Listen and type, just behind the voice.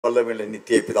வல்லமையுள்ள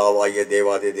நித்திய பிதாவாகிய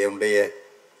தேவாதி தேவனுடைய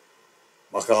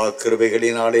மகா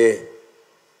கிருபைகளினாலே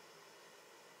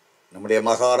நம்முடைய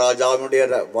மகாராஜாவினுடைய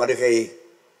வருகை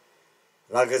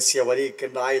ரகசிய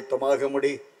வரிக்கின்ற ஆயத்தமாக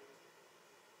முடி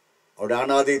அவருடைய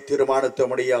அனாதை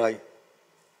தீர்மானத்தமுடியாய்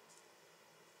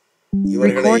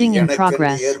இவர்களை எனக்கு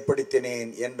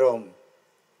ஏற்படுத்தினேன் என்றும்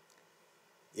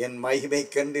என்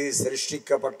மகிமைக்கென்று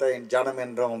சிருஷ்டிக்கப்பட்ட என் ஜனம்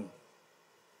என்றும்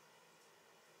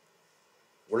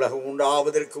உலகம்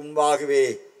உண்டாவதற்கு முன்பாகவே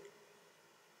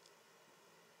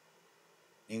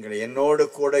நீங்கள் என்னோடு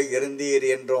கூட இருந்தீர்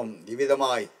என்றும்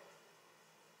இவ்விதமாய்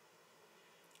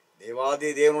தேவாதி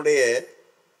தேவனுடைய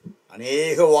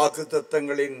அநேக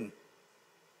வாக்குத்தத்தங்களின்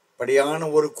படியான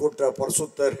ஒரு கூட்ட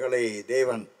பரிசுத்தர்களை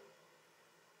தேவன்,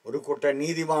 ஒரு கூட்ட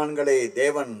நீதிமான்களை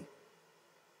தேவன்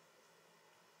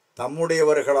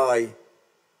தம்முடையவர்களாய்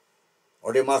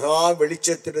அவருடைய மகா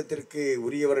வெளிச்சத்திடத்திற்கு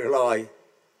உரியவர்களாய்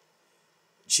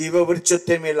ஜீவ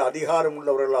விருட்சத்தின் மேல் அதிகாரம்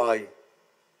உள்ளவர்களாய்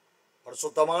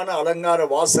பரிசுத்தமான அலங்கார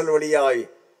வாசல் வழியாய்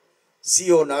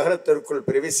சீயோ நகரத்திற்குள்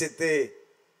பிரவேசித்து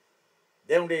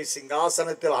தேவனுடைய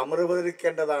சிங்காசனத்தில்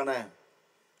அமர்வதற்கென்றதான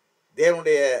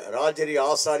தேவனுடைய ராஜரி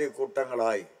ஆசாரிய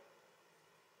கூட்டங்களாய்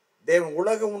தேவன்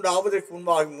உலகம் உண்டாவதற்கு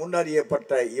முன்பாக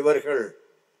முன்னறியப்பட்ட இவர்கள்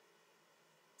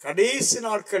கடைசி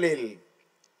நாட்களில்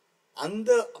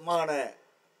அந்தமான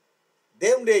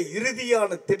தேவனுடைய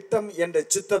இறுதியான திட்டம் என்ற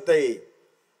சித்தத்தை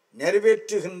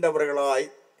நிறைவேற்றுகின்றவர்களாய்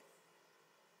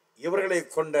இவர்களை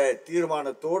கொண்ட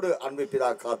தீர்மானத்தோடு அன்பு பிதா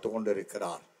காத்து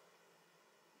கொண்டிருக்கிறார்.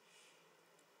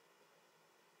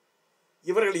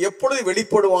 இவர்கள் எப்பொழுது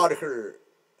வெளிப்படுவார்கள்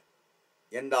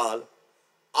என்றால்,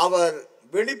 அவர்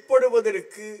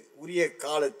வெளிப்படுவதற்கு உரிய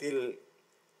காலத்தில்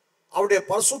அவருடைய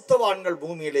பரிசுத்தவான்கள்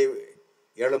பூமியிலே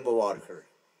எழும்புவார்கள்.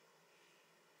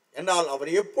 என்றால்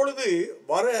அவர் எப்பொழுது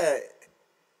வர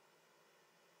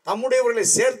தம்முடையவர்களை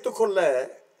சேர்த்து கொள்ள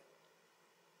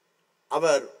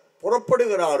அவர்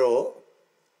புறப்படுகிறாரோ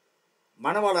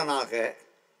மணவாளனாக,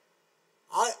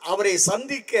 அவரை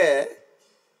சந்திக்க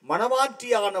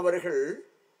மணவாட்டியானவர்கள்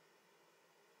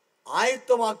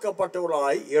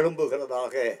ஆயத்தமாக்கப்பட்டவர்களாய்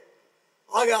எழும்புகிறதாக.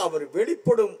 ஆக அவர்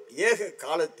வெளிப்படும் ஏக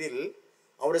காலத்தில்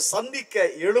அவரை சந்திக்க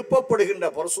எழுப்பப்படுகின்ற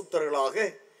பரிசுத்தர்களாக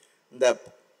இந்த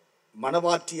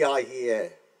மணவாட்டியாகிய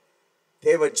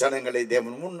தேவ ஜனங்களை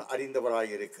தேவன் முன்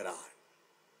அறிந்தவராயிருக்கிறார்.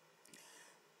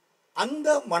 அந்த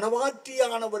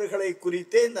மணவாட்டியானவர்களை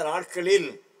குறித்தே இந்த நாட்களில்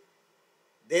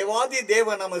தேவாதி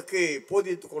தேவன் நமக்கு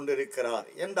போதித்துக் கொண்டிருக்கிறார்.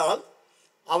 என்றால்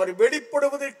அவர்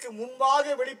வெளிப்படுவதற்கு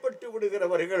முன்பாக வெளிப்பட்டு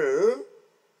விடுகிறவர்கள்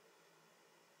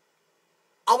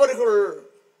அவர்கள்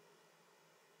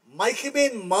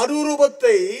மகிமையின்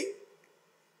மறுரூபத்தை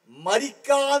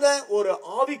மறிக்காத ஒரு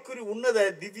ஆவிக்குறி உன்னத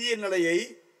திவ்ய நிலையை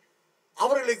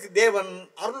அவர்களுக்கு தேவன்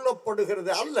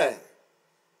அருளப்படுகிறது அல்ல.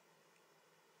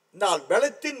 இந்த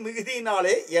பலத்தின்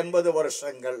மிகுதியினாலே 80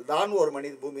 வருஷங்கள் தான் ஒரு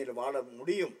மனித பூமியில் வாழ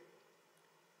முடியும்.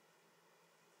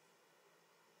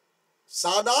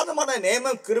 சாதாரணமான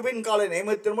நேமம் கிருபின் கால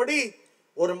நேமத்தின்படி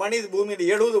ஒரு மனித பூமியில்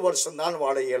 70 வருஷம் தான்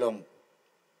வாழ இயலும்.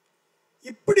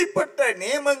 இப்படிப்பட்ட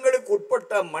நியமங்களுக்கு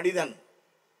உட்பட்ட மனிதன்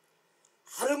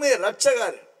அருமை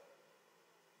இரட்சகர்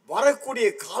வரக்கூடிய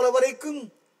கால வரைக்கும்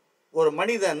ஒரு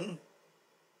மனிதன்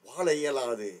வாழ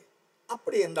இயலாது.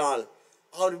 அப்படி என்றால்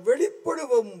அவர்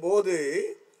வெளிப்படுவும் போது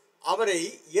அவரை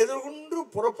எதிர்கொண்டு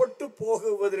புறப்பட்டு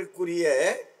போகுவதற்குரிய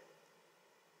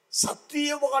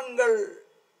சத்தியவான்கள்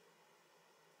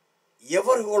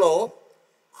எவர்களோ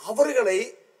அவர்களை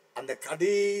அந்த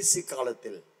கடைசி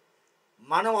காலத்தில்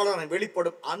மணவாளன்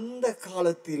வெளிப்படும் அந்த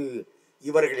காலத்தில்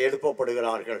இவர்கள்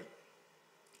எழுப்பப்படுகிறார்கள்.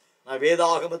 நான்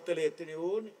வேதாகமத்தில்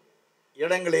எத்தனையோ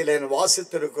இடங்களில்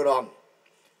வாசித்திருக்கிறோம்.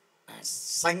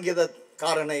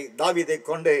 சங்கீதக்காரனை தாவீதை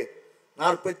கொண்டு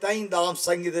 45ஆம்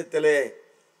சங்கீதத்திலே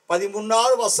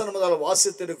 13வது வசனம் முதல்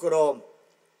வாசித்திருக்கிறோம்.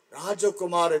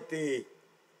 ராஜகுமாரத்தி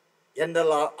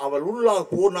என்றெல்லாம், அவள் உள்ளா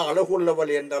பூர்ண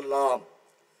அழகுள்ளவள் என்றெல்லாம்,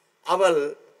 அவள்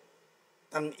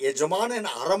தன் எஜமானின்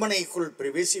அரமனைக்குள்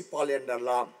பிரவேசிப்பாள்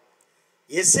என்றெல்லாம்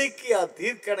எசேக்கியா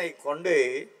தீர்க்கனை கொண்டு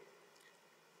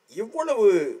இவ்வளவு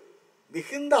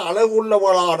மிகுந்த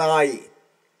அழகுள்ளவளானாய்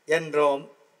என்றும்,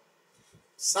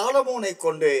 சாலமோனை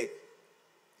கொண்டு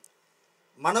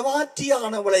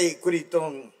மணவாட்டியானவளை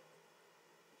குறித்தும்,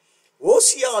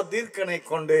 ஓசியா தீர்க்கனை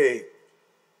கொண்டு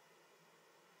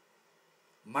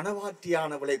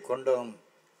மணவாட்டியானவளை கொண்டும்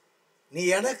நீ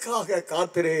எனக்காக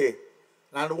காத்திரு,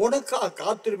 நான் உனக்காக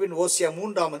காத்திருப்பின் ஓசியா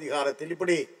 3ஆம் அதிகாரத்தில்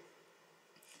இப்படி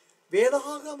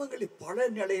வேதாகமங்களில் பல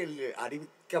நிலையில்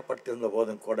அறிவிக்கப்பட்டிருந்த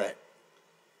போதும் கூட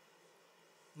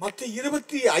மற்ற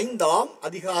 25ஆம்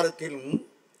அதிகாரத்திலும்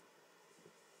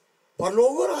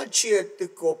பரலோக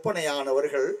ராஜ்யத்துக்கு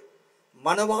ஒப்பனையானவர்கள்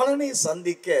மணவாளனை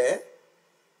சந்திக்க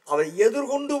அதை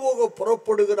எதிர்கொண்டு போக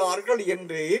புறப்படுகிறார்கள்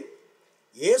என்று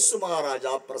இயேசு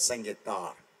மகாராஜா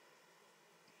பிரசங்கித்தார்.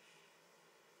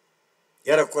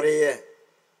 ஏறக்குறைய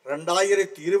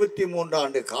 2023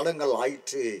 ஆண்டு காலங்கள்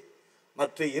ஆயிற்று.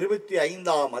 மற்ற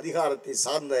 25ஆம் அதிகாரத்தை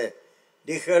சார்ந்த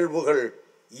நிகழ்வுகள்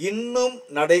இன்னும்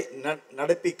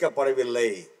நடப்பிக்கப்படவில்லை.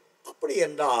 அப்படி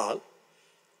என்றால்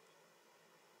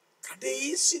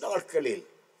கடைசி நாட்களில்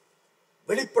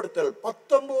வெளிப்படுத்தல்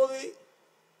 19,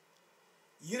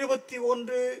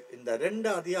 21 இந்த 2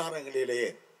 அதிகாரங்களிலே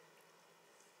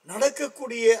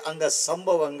நடக்கக்கூடிய அந்த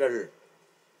சம்பவங்கள்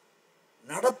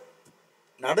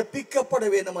நடப்பிக்கப்பட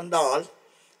வேண்டும் என்றால்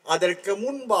அதற்கு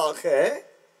முன்பாக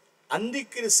அந்தி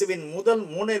கிறிஸ்துவின் முதல்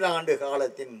 3 ஆண்டு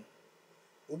காலத்தின்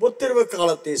உபத்திரவ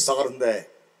காலத்தை சார்ந்த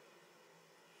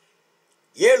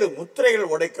 7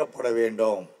 முத்திரைகள் உடைக்கப்பட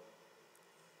வேண்டும்.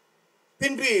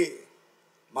 பின்பு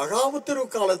மகா உபத்திரவ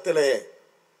காலத்திலே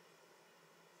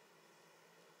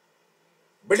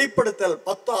வெளிப்படுத்தல்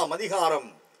 10ஆம் அதிகாரம்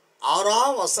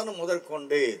 6ஆம் வசனம்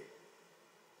முதற்கொண்டு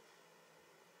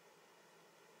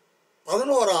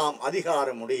 11ஆம்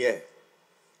அதிகாரம் உடைய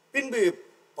பின்பு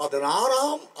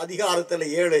 16ஆம் அதிகாரத்தில்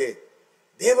 7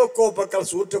 தேவக்கோப்பக்கள்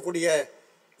சூற்றக்கூடிய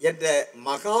என்ற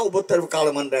மகா உபத்திரவ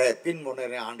காலம் என்ற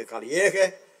பின்முன்னர் ஆண்டு காலம்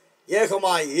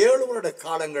ஏகமாய் 7 வருட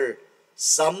காலங்கள்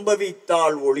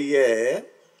சம்பவித்தால் ஒழிய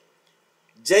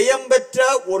ஜெயம் பெற்ற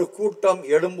ஒரு கூட்டம்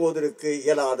எழும்புவதற்கு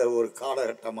இயலாத ஒரு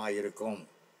காலகட்டமாயிருக்கும்.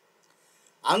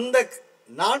 அந்த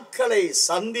நாட்களை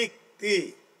சந்தித்து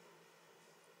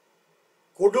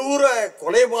கொடூர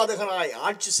கொலைபாதகனாய்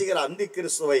ஆட்சி செய்கிற அந்தி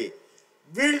கிறிஸ்துவை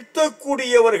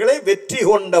வீழ்த்தக்கூடியவர்களை வெற்றி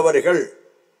கொண்டவர்கள்,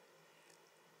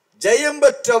 ஜெயம்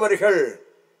பெற்றவர்கள்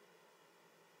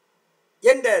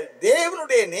என்ற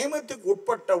தேவனுடைய நியமத்துக்கு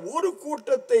உட்பட்ட ஒரு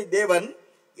கூட்டத்தை தேவன்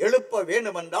எழுப்ப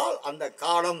வேண்டும் என்றால் அந்த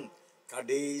காலம்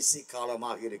கடைசி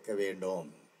காலமாக இருக்க வேண்டும்.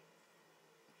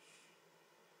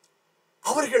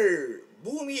 அவர்கள்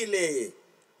பூமியிலே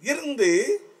இருந்து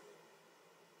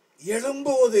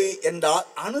எழும்புவது என்றால்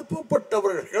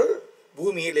அனுப்பப்பட்டவர்கள்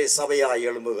பூமியிலே சபையாய்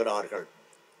எழும்புகிறார்கள்.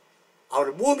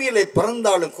 அவர் பூமியிலே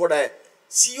பிறந்தாலும் கூட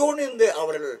சியோனிலிருந்து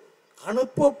அவர்கள்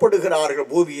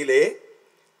அனுப்பப்படுகிறார்கள். பூமியிலே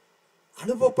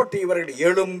அனுப்பப்பட்டு இவர்கள்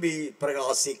எழும்பி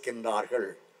பிரகாசிக்கின்றார்கள்.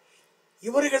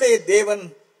 இவர்களே தேவன்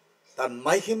தன்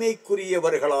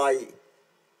மகிமைக்குரியவர்களாய்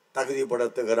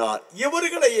தகுதிப்படுத்துகிறார்.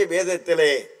 இவர்களையே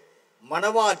வேதத்திலே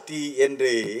மணவாட்டி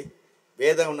என்று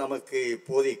வேதம் நமக்கு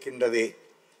போதிக்கின்றது.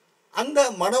 அந்த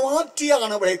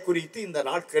மணவாட்டியானவரை குறித்து இந்த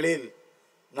நாட்களில்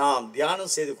நாம்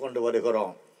தியானம் செய்து கொண்டு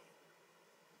வருகிறோம்.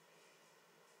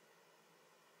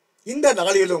 இந்த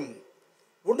நாளிலும்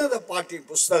உன்னத பாட்டின்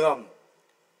புஸ்தகம்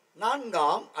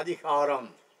 4ஆம் அதிகாரம்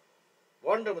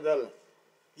 1 முதல்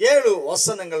 7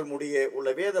 வசனங்கள் முடிய உள்ள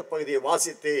வேத பகுதியை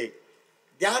வாசித்து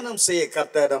தியானம் செய்ய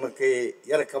கர்த்தர் நமக்கு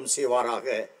இரக்கம் செய்வாராக.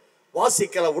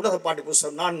 வாசிக்கல உன்னத பாட்டி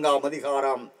புஸ்தகம் 4ஆம்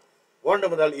அதிகாரம்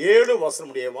 1 முதல் 7 வசனம்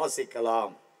முடிய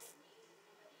வாசிக்கலாம்.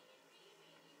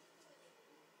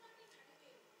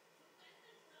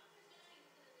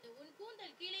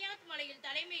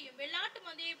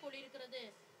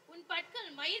 உன் பற்கள்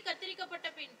மயிர் கத்தரிக்கப்பட்ட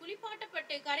பின்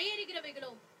குளிப்பாட்டப்பட்டு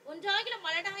கரையேறுகிறவைகளும் ஒன்றாகில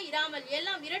மலடாய் இராமல்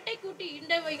எல்லாம் இரட்டை கூட்டி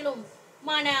இண்டவைகளும்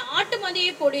ஆட்டு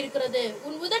மந்தையை போலிருக்கிறது.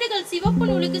 உன் உதடுகள் சிவப்பு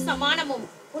நூலுக்கு சமானமும்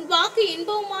உன் வாக்கு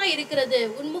இன்பவுமாய் இருக்கிறது.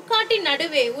 உன் முக்காட்டின்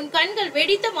நடுவே உன் கண்கள்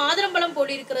வெடித்த மாதுளம்பழம்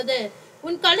போலிருக்கிறது.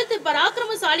 உன் கழுத்து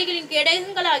பராக்கிரமசாலிகளின்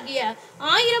கேடகங்களாகிய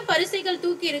 1000 பரிசைகள்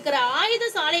தூக்கி இருக்கிற ஆயுத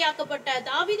சாலையாக்கப்பட்ட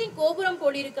தாவீதின் கோபுரம்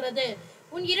போலிருக்கிறது.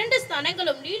 உன் 2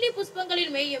 ஸ்தனங்களும் நீலி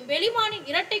புஷ்பங்களில் மேயும் வெளிமானின்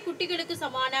இரட்டை குட்டிகளுக்கு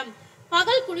சமானம்.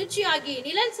 பகல் குளிர்ச்சியாகி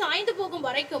நிழல் சாய்ந்து போகும்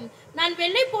வரைக்கும் நான்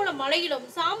வெள்ளை போல மலையிலும்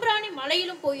சாம்பிராணி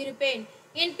மலையிலும் போயிருப்பேன்.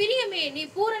 என் பிரியமே, நீ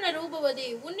பூரண ரூபவதி,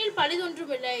 உன்னில்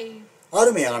பழுதொன்றுமில்லை.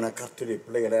 அருமையான கர்த்தருடைய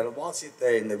பிள்ளைகளை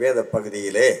வாசித்த இந்த வேத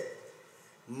பகுதியிலே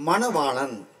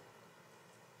மணவாளன்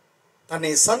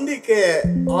தன்னை சந்திக்க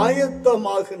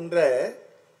ஆயத்தமாகின்ற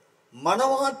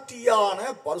மணவாட்டியான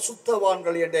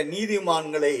பரிசுத்தவான்கள் என்ற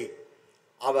நீதிமான்களை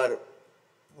அவர்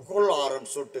புகழாரம்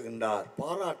சூட்டுகின்றார்,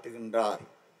 பாராட்டுகின்றார்.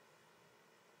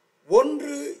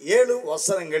 1-7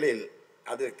 வசனங்களில்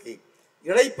அதற்கு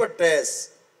இடைப்பட்ட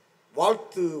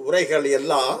வாழ்த்து உரைகள்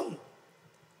எல்லாம்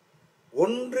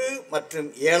 1 மற்றும்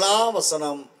 7ஆம்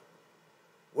வசனம்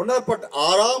உணரப்பட்ட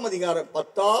 6ஆம் அதிகாரம்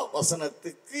 10ஆம்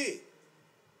வசனத்துக்கு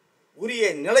உரிய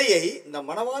நிலையை இந்த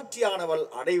மணவாட்டியானவள்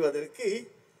அடைவதற்கு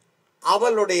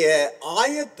அவளுடைய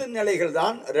ஆயத்த நிலைகள்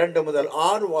தான் 2 முதல்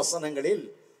 6 வசனங்களில்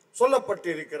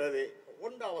சொல்லப்பட்டிருக்கிறது.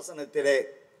 1ஆம் வசனத்திலே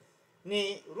நீ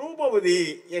ரூபவதி,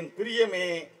 என் பிரியமே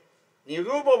நீ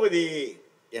ரூபவதி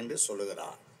என்று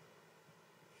சொல்லுகிறார்.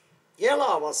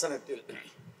 7ஆம் வசனத்தில்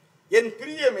என்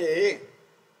பிரியமே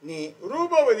நீ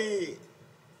ரூபவதி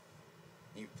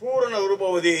நீ பூரண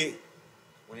ரூபவதி,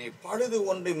 உன்னை பழுது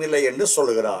ஒன்றுமில்லை என்று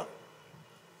சொல்லுகிறார்.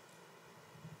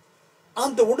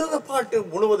 அந்த உன்னத பாட்டு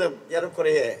முழுவதும்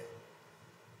ஏறக்குறைய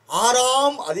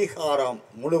 6ஆம் அதிகாரம்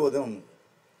முழுவதும்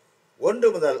 1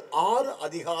 முதல் 6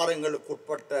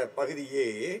 அதிகாரங்களுக்குட்பட்ட பகுதியே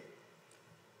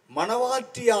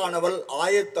மணவாட்டியானவள்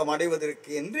ஆயத்தம்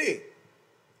அடைவதற்கு என்று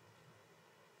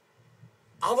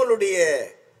அவளுடைய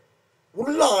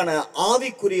உள்ளான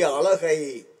ஆவிக்குரிய அழகை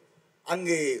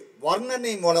அங்கு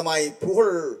வர்ணனை மூலமாய்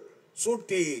புகழ்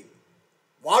சூட்டி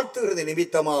வாழ்த்துகிறது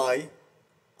நிமித்தமாய்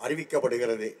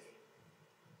அறிவிக்கப்படுகிறது.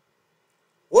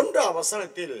 1ஆம்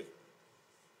வசனத்தில்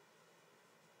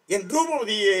என்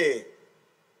ரூபவதியே,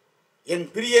 என்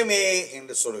பிரியமே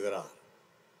என்று சொல்கிறார்.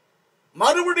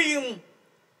 மறுபடியும்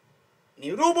நீ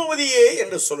ரூபவதியே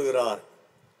என்று சொல்கிறார்.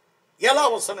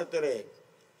 7ஆம் வசனத்திலே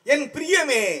என்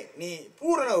பிரியமே நீ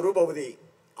பூரண ரூபவதி.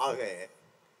 ஆக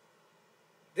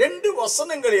 2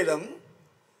 வசனங்களிலும்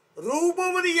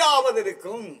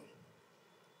ரூபவதியாவதற்கும்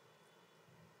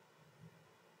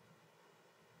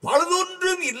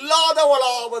பழுதொன்றும்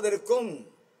இல்லாதவளாவதற்கும்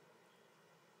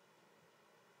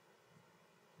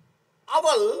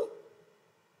அவள்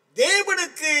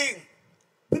தேவனுக்கு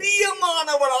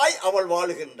பிரியமானவளாய் அவள்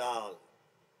வாழுகின்றாள்.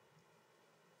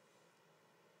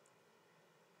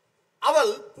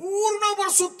 அவள் பூர்ண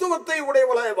பரிசுத்தத்தை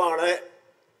உடையவளாய் வாழ,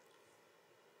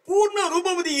 பூர்ண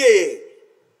ரூபவதியே,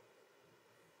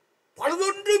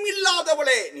 பழுதொன்றும்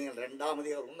இல்லாதவளே. நீங்கள்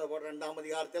 2ஆம்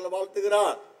அதிகாரத்தில்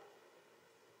வாழ்த்துகிறார்.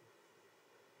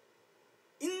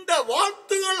 இந்த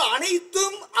வாழ்த்துகள்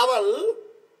அனைத்தும்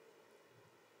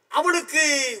அவளுக்கு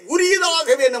உரியதாக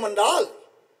வேண்டும் என்றால்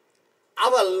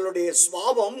அவளுடைய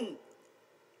சுபாவம்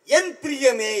என்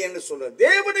பிரியமே என்று சொல்ற,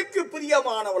 தேவனுக்கு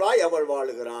பிரியமானவளாய் அவள்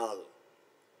வாழுகிறாள்.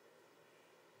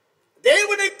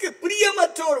 தேவனுக்கு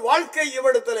பிரியமற்ற ஒரு வாழ்க்கை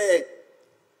இவ்விடத்திலே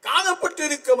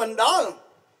காணப்பட்டிருக்கும் என்றால்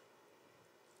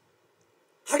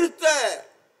அடுத்த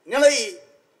நிலை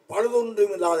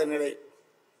பழுதொன்றும் இல்லாத நிலை.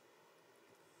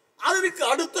 அதற்கு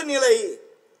அடுத்த நிலை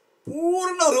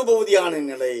பூர்ண ரூபவதியான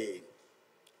நிலை.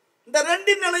 இந்த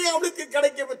 2 நிலையும் அவளுக்கு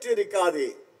கிடைக்க பெற்றிருக்காது.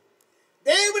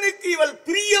 தேவனுக்கு இவள்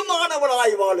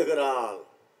பிரியமானவளாய் வாழுகிறாள்.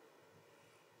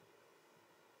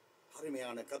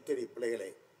 அருமையான கர்த்தருடைய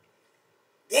பிள்ளைகளே,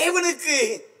 தேவனுக்கு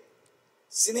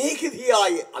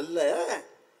சிநேகிதியாய் அல்ல,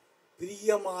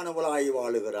 பிரியமானவளாய்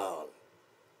வாழுகிறாள்.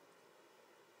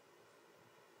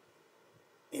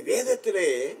 நீ வேதத்திலே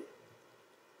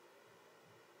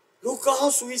லூக்கா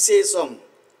சுவிசேஷம்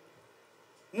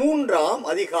 3ஆம்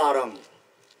அதிகாரம்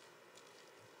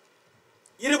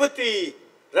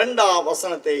 22ஆம்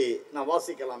வசனத்தை நான்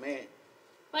வாசிக்கலாமே.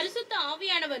 பரிசுத்த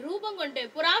ஆவியானவர் ரூபம் கொண்டு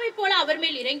புறாவை போல அவர்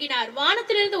மேல் இறங்கினார்.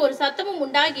 வானத்திலிருந்து ஒரு சத்தமும்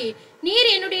உண்டாகி, நீர்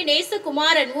என்னுடைய நேச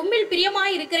குமாரன், உம்மில்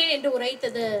பிரியமாய் இருக்கிறேன் என்று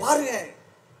உரைத்தது. பாருங்க,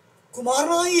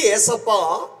 குமாரனாய் ஏசப்பா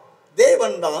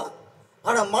தேவன் தான்.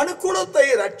 ஆனா மனுக்குலத்தை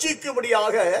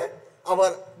ரட்சிக்கும்படியாக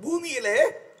அவர் பூமியிலே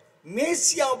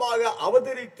மேசியாவாக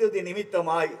அவதரித்தது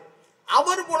நிமித்தமாய்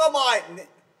அவர் மூலமாய்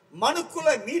மனுக்குல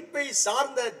மீட்பை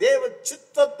சார்ந்த தேவ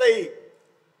சித்தத்தை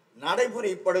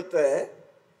நடைமுறைப்படுத்த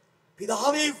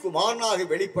பிதாவே குமாரனாக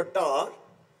வெளிப்பட்டார்.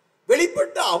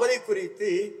 வெளிப்பட்ட அவரை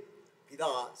குறித்து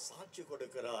பிதா சாட்சி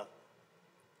கொடுக்கிறார்.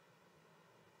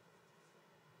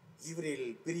 இவரில்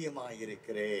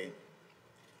பிரியமாயிருக்கிறேன்.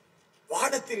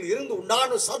 வானத்தில் இருந்து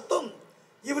உண்டான சத்தம்,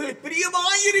 இவரில்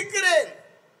பிரியமாயிருக்கிறேன்.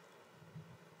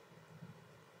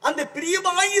 அந்த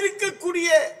பிரியமாயிருக்கக்கூடிய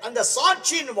அந்த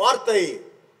சாட்சியின் வார்த்தை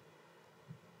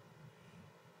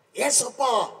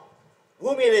ஏசப்பா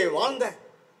பூமியிலே வாழ்ந்த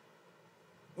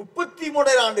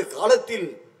 33 ஆண்டு காலத்தில்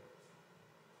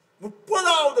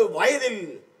 30வது வயதில்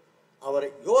அவர்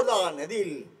யோர்தான்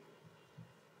நதியில்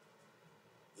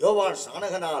யோவான்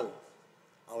ஸ்நானகனால்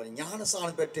அவர்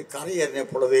ஞானஸ்நானம் பெற்று கரையேறின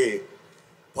பொழுது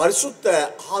பரிசுத்த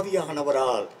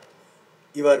ஆவியானவரால்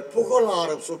இவர்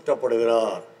புகழாரம்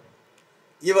சூட்டப்படுகிறார்.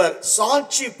 இவர்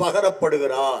சாட்சி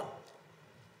பகரப்படுகிறார்.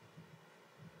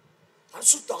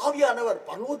 பரிசுத்த ஆவியானவர்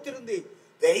பரலோகத்திலிருந்து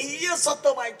பெரிய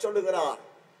சத்தமாய் சொல்லுகிறார்,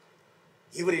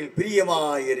 இவரில்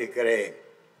பிரியமாயிருக்கிறேன்.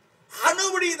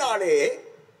 அனுபடினாலே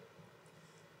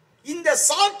இந்த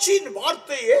சாட்சியின்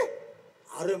வார்த்தையே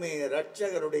அருமை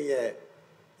இரட்சகருடைய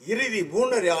இறுதி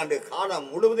 3.5 ஆண்டு காலம்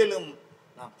முழுவதிலும்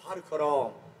நாம்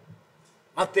பார்க்கிறோம்.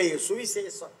 மத்தேயு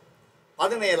சுவிசேஷம்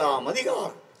 17ஆம்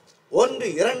அதிகாரம் 1,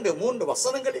 2, 3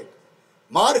 வசனங்களில்,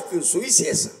 மார்க்கு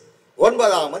சுவிசேஷம்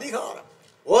 9ஆம் அதிகாரம்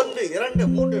 1, 2,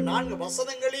 3, 4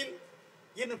 வசனங்களில்,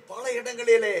 இன்னும் பல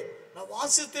இடங்களிலே நாம்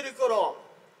வாசித்திருக்கிறோம்.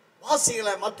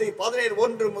 வாசிங்கள மத்தேயு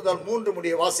 17:1-3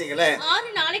 முடிய வாசிங்கள. 6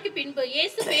 நாளைக்கு பின்பு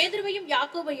இயேசு பேதுருவையும்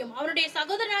யாக்கோபையும் அவருடைய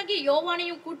சகோதரனாகிய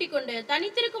யோவானையும் கூட்டிக் கொண்டு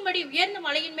தனித்திருக்கும்படி உயர்ந்த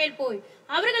மலையின் மேல் போய்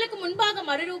அவர்களுக்கு முன்பாக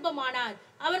மறுரூபமானார்.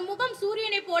 அவர் முகம்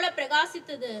சூரியனை போல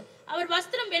பிரகாசித்தது, அவர்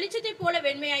வஸ்திரம் வெளிச்சத்தை போல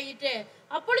வெண்மையாயிற்று.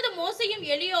 அப்பொழுது மோசையும்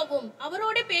எலியாவும்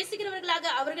அவரோட பேசுகிறவர்களாக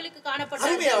அவர்களுக்கு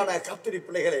காணப்பட்டார்கள். அருமையான கர்த்தருடைய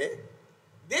பிள்ளைகளே,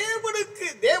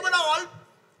 தேவனால்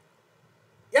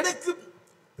எனக்கு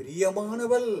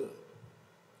பிரியமானவள்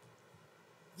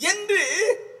என்று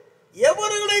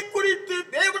எவர்களை குறித்து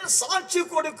தேவன் சாட்சி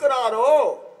கொடுக்கிறாரோ,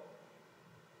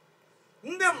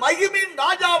 இந்த மகிமையின்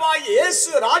ராஜாவாய் இயேசு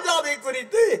ராஜாவை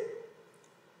குறித்து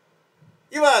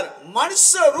இவர் மனுஷ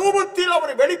ரூபத்தில்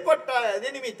அவர் வெளிப்பட்ட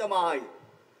நிமித்தமாய்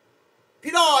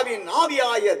பிதாவின்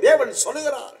ஆவியாய தேவன்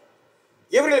சொல்லுகிறார்,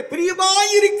 இவர்கள்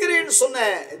பிரியமாயிருக்கிறேன் சொன்ன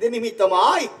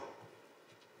நிமித்தமாய்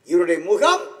இவருடைய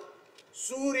முகம்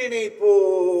சூரியனை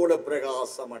போல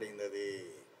பிரகாசம் அடைந்தது.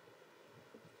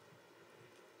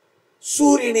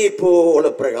 சூரியனை போல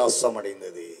பிரகாசம்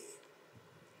அடைந்தது.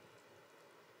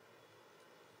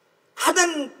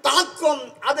 அதன் தாக்கம்,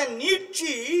 அதன்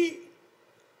நீட்சி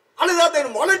அல்லது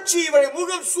அதன் வளர்ச்சி, இவருடைய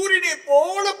முகம் சூரியனை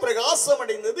போல பிரகாசம்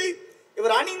அடைந்தது.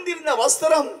 இவர் அணிந்திருந்த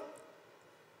வஸ்திரம்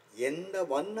எந்த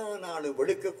வண்ணானாலும்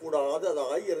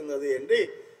வெளுக்கக்கூடாததாய் இருந்தது என்று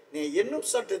நீ இன்னும்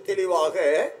சற்று தெளிவாக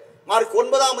மார்க்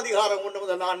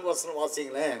 9:1-4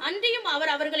 வாசிங்களேன். அன்றியும்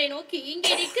அவர் அவர்களை நோக்கி,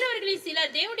 இங்கே நிற்கிறவர்களில்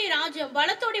சிலர் தேவனுடைய ராஜ்யம்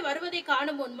பலத்தோடு வருவதை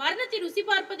காணும் முன் மரணத்தை ருசி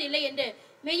பார்ப்பது இல்லை என்று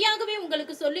மெய்யாகவே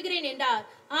உங்களுக்கு சொல்லுகிறேன் என்றார்.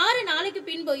 6 நாளைக்கு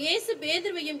பின்பு இயேசு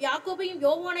பேதுருவையும் யாக்கோபையும்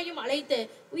யோவானையும் அழைத்து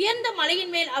உயர்ந்த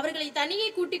மலையின் மேல் அவர்களை தனியே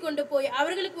கூட்டிக் கொண்டு போய்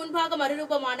அவர்களுக்கு முன்பாக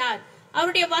மறுரூபமானார்.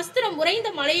 அவருடைய வஸ்திரம் உறைந்த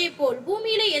மலையை போல்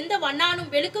பூமியிலே எந்த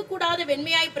வண்ணானும் வெளுக்கக்கூடாத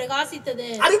வெண்மையாய் பிரகாசித்தது.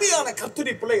 அருமையான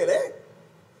கர்த்தருடைய பிள்ளைகளே,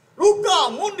 லூக்கா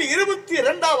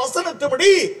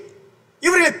 3:22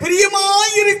 இவர்கள்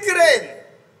பிரியமாயிருக்கிறேன்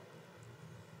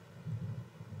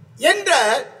என்ற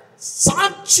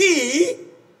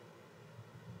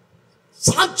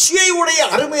சாட்சியை உடைய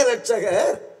அருமை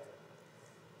இரட்சகர்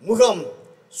முகம்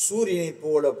சூரியனை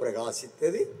போல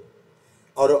பிரகாசித்தது.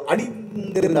 அவர்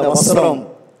அணிந்திருந்த வஸ்திரம்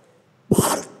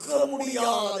பார்க்க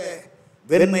முடியாத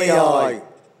வெண்மையாய்,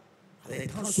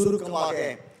 அதைத்தான் சுருக்கமாக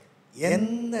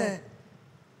எந்த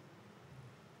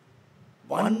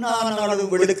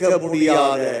வண்ணானாலும் வெளுக்க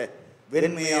முடியாத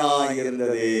வெண்மையாய்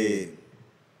இருந்தது.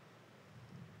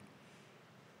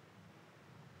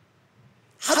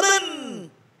 அதன்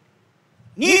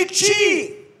நீட்சி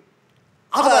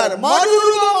அவர்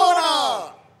மறுரூபமானார்.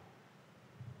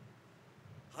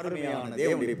 அருமையான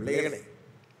தேவனுடைய பிள்ளைகளே,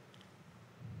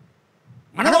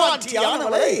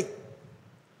 மணவாட்டியானவளே,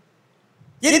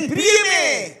 என் பிரியமே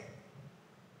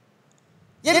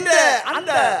என்ற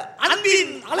அந்த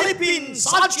அன்பின் அழைப்பின்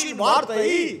சாட்சியின் வார்த்தை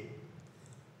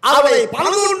அவளை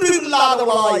பலதொன்றும்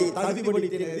இல்லாதவளாய்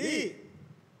தகுதிப்படுத்தினது.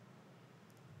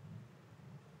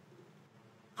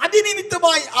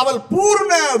 அதிநிமித்தமாய் அவள்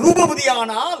பூர்ண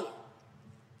ரூபவதியானால்,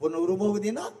 பூர்ண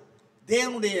ரூபவதினா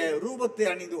தேவனுடைய ரூபத்தை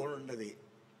அணிந்து கொண்டது.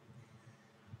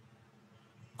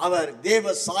 அவர் தேவ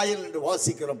சாயல் என்று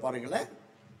வாசிக்கிறோம் பாருங்களேன்.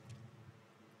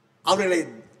 அவர்களை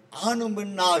ஆணும்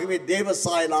பெண்ணாகவே தேவ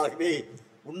சாயலாகவே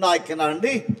உண்டாக்கினார்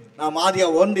என்று நாம்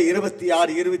ஆதியாகமம்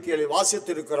 1:26-27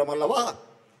 வாசித்திருக்கிறோம் அல்லவா?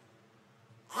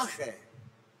 ஆக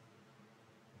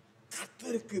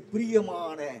கர்த்தருக்கு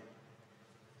பிரியமான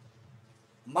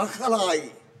மகளாய்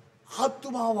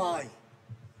ஆத்துமாவாய்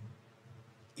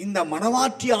இந்த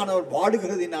மணவாட்டியானவர்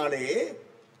வாடுகிறதினாலே,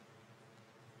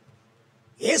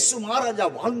 இயேசு மகாராஜா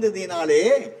வாழ்ந்ததினாலே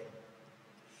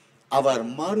அவர்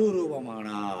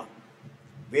மறுரூபமானார்.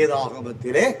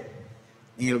 வேதாகமத்திலே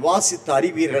நீங்கள் வாசித்து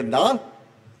அறிவீர்கள் என்றால்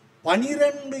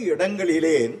 12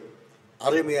 இடங்களிலே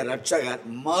அருமைய இரட்சகர்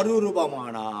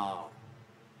மறுரூபமானார்.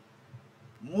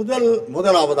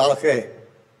 முதலாவதாக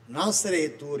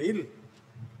நாசரேத்தூரில்,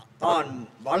 தான்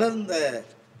வளர்ந்த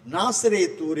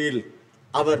நாசரேத்தூரில்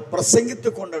அவர்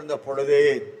பிரசங்கித்துக் கொண்டிருந்த பொழுது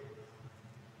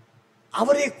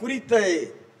அவரை குறித்த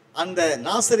அந்த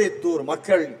நாசரேத்தூர்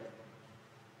மக்கள்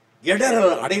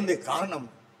இடரல் அடைந்த காரணம்,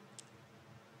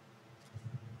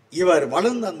 இவர்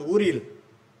வளர்ந்த அந்த ஊரில்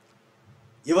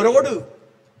இவரோடு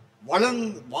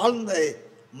வாழ்ந்த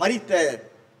மரித்த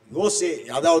யோசே,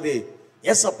 அதாவது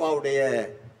ஏசப்பாவுடைய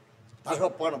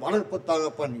தகப்பன், வளர்ப்பு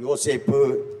தகப்பன் யோசேப்பு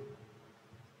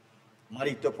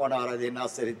மரித்து போனார். அதே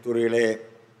நாசரேத்தூரிலே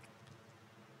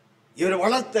இவர்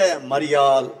வளர்த்த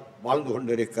மரியாள் வாழ்ந்து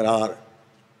கொண்டிருக்கிறார்.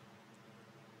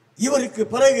 இவருக்கு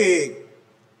பிறகு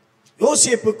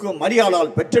யோசேப்புக்கும்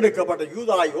மரியாளால் பெற்றெடுக்கப்பட்ட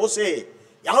யூதா, யோசே,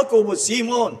 யாக்கோபு,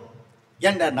 சீமோன்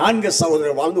என்ற 4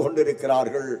 சகோதரர் வாழ்ந்து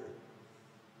கொண்டிருக்கிறார்கள்.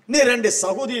 2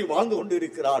 சகோதரி வாழ்ந்து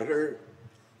கொண்டிருக்கிறார்கள்.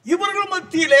 இவர்கள்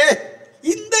மத்தியிலே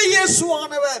இந்த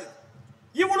இயேசுவானவர்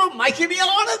இவ்வளவு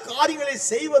மகிமையான காரியங்களை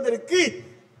செய்வதற்கு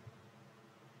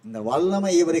இந்த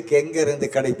வல்லமை இவருக்கு எங்கிருந்து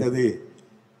கிடைத்தது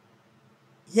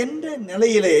என்ற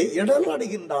நிலையிலே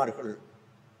இடர்லடைகின்றார்கள்.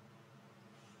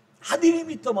 அது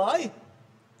நிமித்தமாய்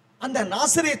அந்த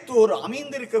நாசரேத்தூர்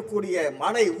அமைந்திருக்கக்கூடிய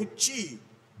மலை உச்சி,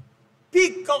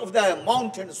 பீக் ஆஃப் த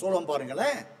மவுண்டன் சொல்லும்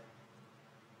பாருங்களேன்,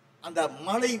 அந்த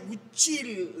மலை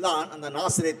உச்சியில் தான் அந்த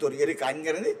நாசரேத்தூர் இருக்கு.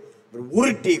 அங்கிருந்து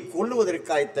உருட்டி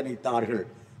கொள்ளுவதற்காக எத்தனைத்தார்கள்.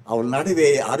 அவள் நடுவே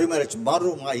அருமரச்சு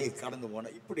மருமாகி கடந்து போன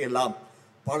இப்படி எல்லாம்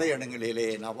பல இடங்களிலே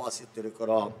நான்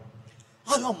வாசித்திருக்கிறோம்.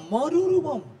 ஆக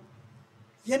மறுரூபம்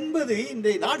என்பது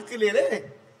இன்றைய நாட்களிலே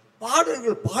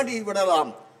பாடல்கள் பாடி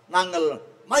விடலாம். நாங்கள்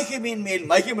மகிமையின் மேல்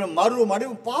மகிமை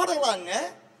மறுமடைவு பாடலாங்க.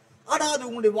 ஆனால் அது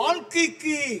உங்களுடைய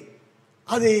வாழ்க்கைக்கு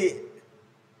அது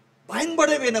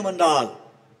பயன்பட வேண்டும் என்றால்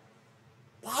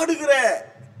பாடுகிற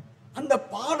அந்த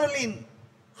பாடலின்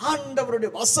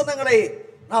ஆண்டவருடைய வசனங்களை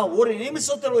நாம் ஒரு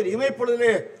நிமிஷத்தில் ஒரு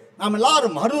இமைப்பொழுதிலே நாம்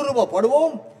எல்லாரும்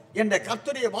மறுரூபப்படுவோம் என்ற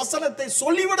கர்த்தருடைய வசனத்தை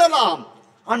சொல்லிவிடலாம்.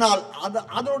 ஆனால்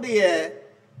அதனுடைய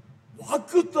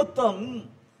வாக்குத்தத்தம்,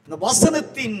 இந்த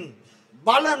வசனத்தின்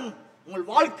பலன் உங்கள்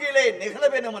வாழ்க்கையிலே நிகழ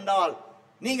வேண்டும் என்றால்,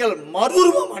 நீங்கள்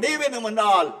மறுரூபம் அடைய வேண்டும்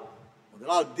என்றால்,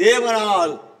 முதலாவது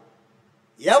தேவனால்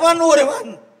எவன் ஒருவன்,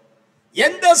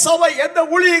 எந்த சபை, எந்த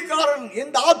ஊழியக்காரன்,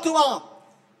 எந்த ஆத்துமா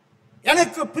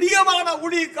எனக்கு பிரியமான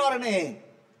ஊழியக்காரனே,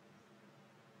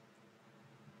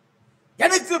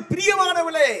 எனக்கு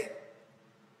பிரியமானவளே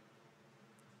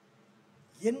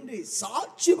என்று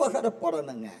சாட்சி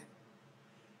பகரப்படணுங்க.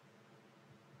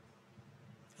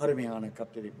 அருமையான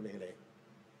கர்த்தருடைய பிள்ளைகளே,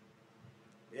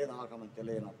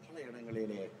 வேதாகமத்திலே நாம் பல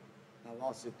இடங்களிலே நாம்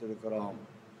வாசித்திருக்கிறோம்.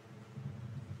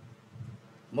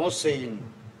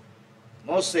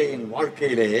 மோசேயின்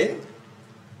வாழ்க்கையிலே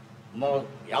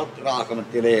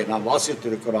யாத்திராகமத்திலே நாம்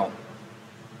வாசித்திருக்கிறோம்.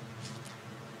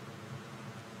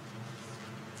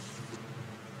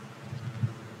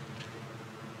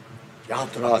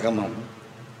 யாத்திராகமம்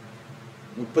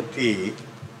 34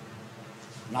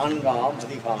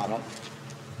 அதிகாரம்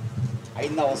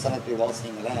 5 வசனத்தை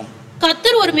வாசிங்களேன்.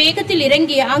 கர்த்தர் ஒரு மேகத்தில்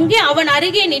இறங்கி அங்கே அவன்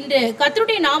அருகே நின்று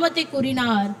கர்த்தருடைய நாமத்தை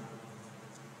கூறினார்.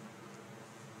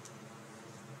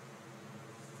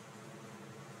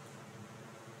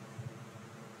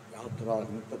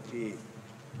 யாத்திராகமம்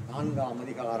 34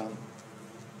 அதிகாரம்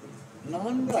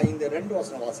 4, 5, 2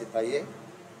 வசனம் வாசித்தாயே.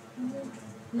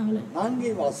 4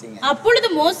 வாசிங்க. அப்பொழுது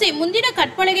மோசே முந்தின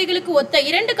கற்பலகைகளுக்கு ஒத்த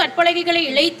 2 கற்பலகைகளை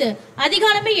இழைத்து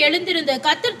அதிகாலமே எழுந்திருந்து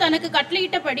கர்த்தர் தனக்கு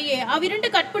கட்டளையிட்டபடியே அவ்விரண்டு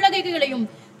கற்பலகைகளையும்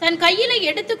தன் கையில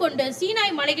எடுத்துக்கொண்டு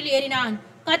சீனாய் மலையில் ஏறினான்.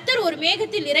 கர்த்தர் ஒரு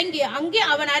மேகத்தில் இறங்கி அங்கே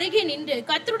அவன் அருகே நின்று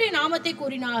கர்த்தருடைய நாமத்தை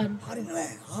கூறினார்.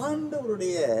 பாருங்களேன்,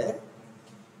 ஆண்டவருடைய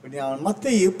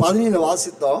மத்தேயு 17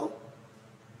 வாசித்தோம்.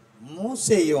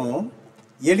 மோசேயும்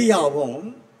எலியாவும்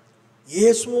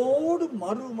இயேசுவோடு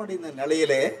மறுமடைந்த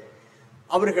நிலையிலே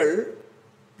அவர்கள்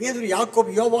பேதுரு, யாக்கோபு,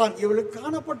 யோவான் இவர்களுக்கு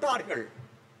காணப்பட்டார்கள்.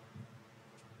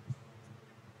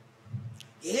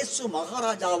 இயேசு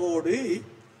மகாராஜாவோடு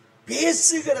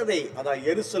பேசுகிறதை, அதாவது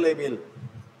எருசலேமில்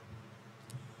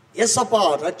ஏசப்பா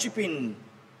ரட்சிப்பின்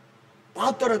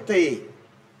பாத்திரத்தை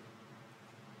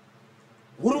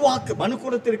உருவாக்க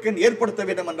மனுக்குலத்திற்கு ஏற்படுத்த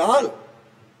வேண்டும் என்றால்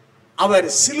அவர்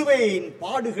சிலுவையின்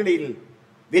பாடுகளில்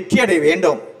வெற்றியடைய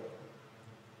வேண்டும்.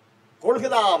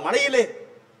 கொல்கதா மலையிலே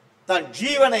தன்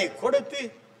ஜீவனை கொடுத்து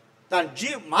தன்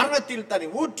மரணத்தில் தன்னை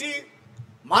ஊற்றி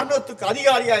மரணத்துக்கு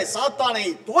அதிகாரியாய் சாத்தானை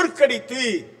தோற்கடித்து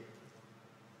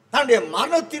தன்னுடைய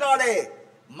மரணத்தினாலே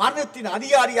மரணத்தின்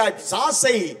அதிகாரியாய்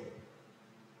பிசாசை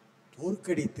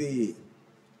தோற்கடித்து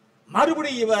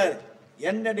மறுபடியும் இவர்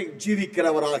என்னை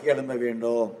ஜீவிக்கிறவராக எழும்ப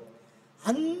வேண்டும்.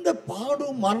 அந்த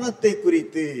பாடும் மரணத்தை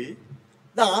குறித்து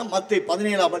தான் மத்தேயு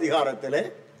 17 அதிகாரத்தில்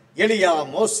எலியா,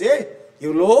 மோசே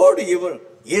இவளோடு இவர்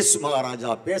இயேசு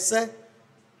மகாராஜா பேச,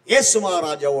 இயேசு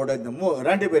மகாராஜாவோட இந்த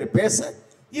 2 பேர் பேச,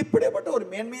 இப்படிப்பட்ட ஒரு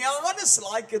மேன்மையான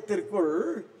சிலாக்கியத்திற்குள்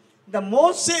இந்த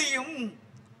மோசேயும்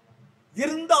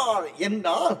இருந்தார்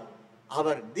என்றால்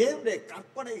அவர் தேவனுடைய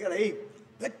கற்பனைகளை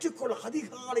பெற்றுக்கொள்ள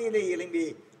அதிகாலையிலே எழும்பி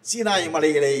சீனாய்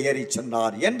மலையிலே ஏறி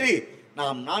சென்றார் என்று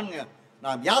நாம்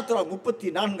யாத்திரா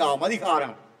 34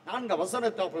 அதிகாரம் 4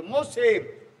 வசனத்தை மோசே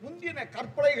முந்தின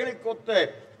கற்பனைகளுக்கு ஒத்த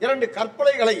 2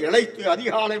 கற்பனைகளை இழைத்து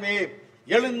அதிகாலமே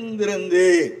எழுந்திருந்து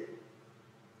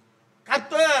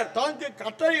கர்த்தர் தனக்கு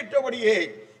கட்டளையிட்டபடியே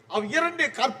 2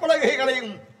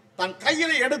 கற்பலகைகளையும் தன்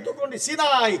கையில் எடுத்துக்கொண்டு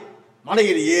சீனாய்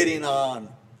மலையில் ஏறினான்.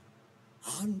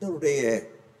 ஆண்டவருடைய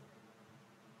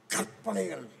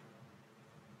கற்பனைகள்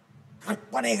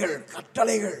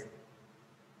கட்டளைகள்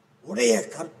உடைய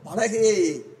கற்பலகையை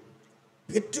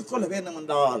பெற்றுக்கொள்ள வேண்டும்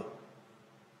என்றால்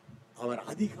அவர்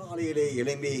அதிகாலையிலே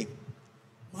எழும்பி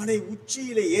மலை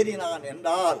உச்சியிலே ஏறினான்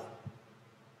என்றால்,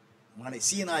 மலை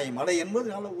சீனாய் மலை என்பது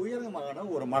நல்ல உயரமான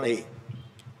ஒரு மலை.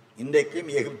 இன்றைக்கும்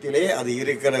எகிப்திலே அது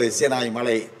இருக்கிறது, சீனாய்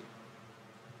மலை.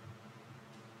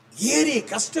 ஏறி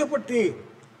கஷ்டப்பட்டு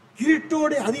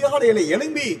இருட்டோடு அதிகாலையில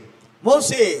எழும்பி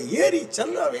மோசே ஏறி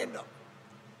செல்ல வேண்டும்.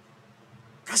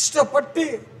 கஷ்டப்பட்டு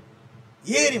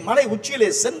ஏறி மலை உச்சியிலே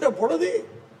சென்ற பொழுது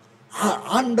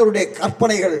ஆண்டவருடைய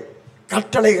கற்பனைகள்,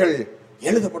 கட்டளைகள்,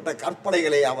 எழுதப்பட்ட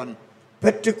கற்பனைகளை அவன்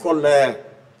பெற்றுக்கொள்ள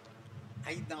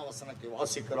 5ஆம் வசனத்தை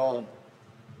வாசிக்கிறோம்.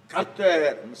 கர்த்தர்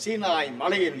சீனாய்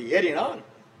மலையில் ஏறினான்.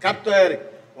 கர்த்தர்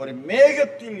ஒரு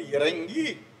மேகத்தில் இறங்கி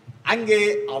அங்கே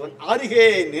அவன் அருகே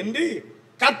நின்று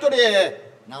கர்த்தருடைய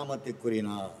நாமத்தை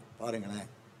கூறினார். பாருங்களேன்,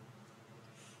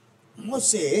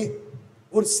 மோசே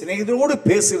ஒரு சிநேகிதரோடு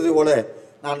பேசுறது போல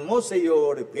நான்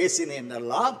மோசையோடு பேசினேன்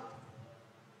என்றெல்லாம்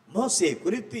மோசே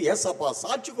குறித்து ஏசப்பா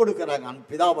சாட்சி கொடுக்கிறாங்க.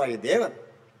 பிதாவாகிய தேவன்.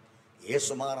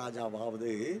 இயேசு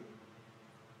மகாராஜாவாவது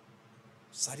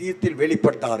சரீரத்தில்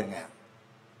வெளிப்பட்டாருங்க.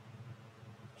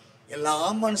 எல்லா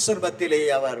மனுஷர் மத்தியிலே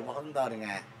அவர் வாழ்ந்தாருங்க.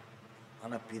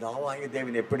 ஆனா பிதாவாகிய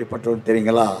தேவன் எப்படிப்பட்டவர்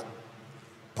தெரியுங்களா?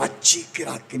 பட்சிக்கிற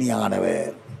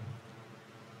அக்கினியானவர்,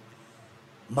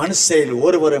 மனுஷரில்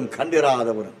ஒருவரும்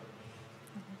கண்டிராதவரும்,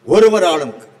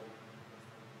 ஒருவராலும்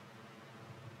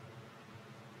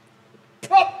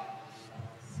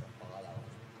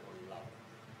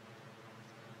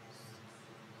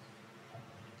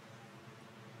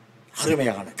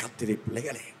அருமையான கர்த்தருடைய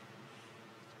பிள்ளைகளே,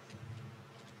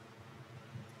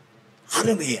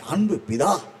 அருமை அன்பு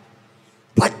பிதா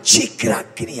பட்சிக்கிற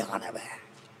அக்கினியானவர்,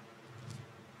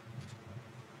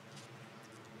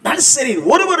 மனுஷரில்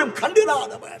ஒருவரும்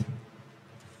கண்டிராதவர்,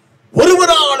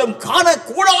 ஒருவராலும்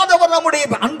காணக்கூடாதவர் நம்முடைய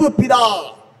அன்பு பிதா.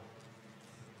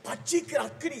 பட்சிக்கிற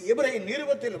அக்கினி. எபிரேயர்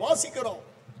நிருபத்தில் வாசிக்கிறோம்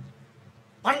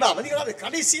 12ஆம் அதிகார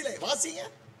கடைசியில வாசிங்க.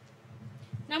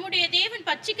 நம்முடைய தேவன்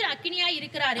பட்சிக்கிற அக்கினியாய்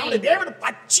இருக்கிறாரே. தேவன்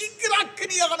பட்சிக்கிற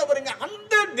அக்கினியானவருங்க.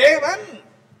 அந்த தேவன்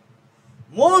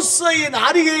மோசேயின்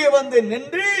அருகே வந்து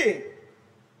நின்று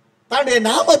தன்னுடைய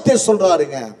நாமத்தை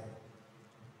சொல்றாருங்க.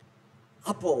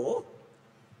 அப்போ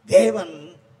தேவன்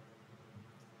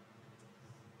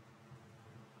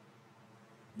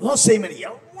மோசே மேல்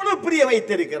எவ்வளவு பிரிய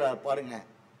வைத்திருக்கிறார் பாருங்க.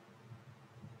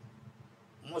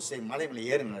 மோசே மலை மேல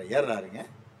ஏறாருங்க.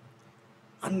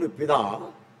 அன்பு பிதா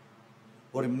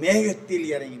ஒரு மேகத்தில்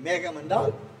இறங்கி, மேகம்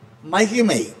என்றால்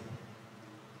மகிமை.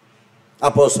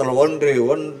 அப்போஸ்தலர்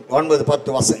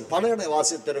 1:9-10 பலனை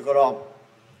வாசித்திருக்கிறோம்.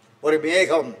 ஒரு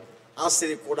மேகம்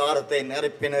ஆசரிப்பு கூடாரத்தை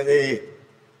நிரப்பினது.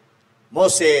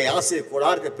 மோசே ஆசரிப்பு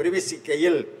கூடாரத்தை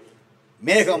பிரவேசிக்கையில்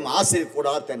மேகம் ஆசரிப்பு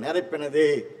கூடாரத்தை நிரப்பினது.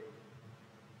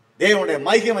 தேவனுடைய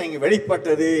மகிமை இங்கு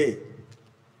வெளிப்பட்டது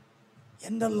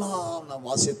என்றெல்லாம் நாம்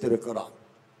வாசித்திருக்கிறோம்.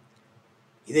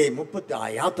 இதை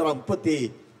யாத்திரா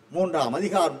 33ஆம்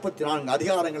அதிகாரம் 34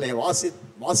 அதிகாரங்களை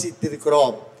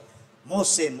வாசித்திருக்கிறோம்.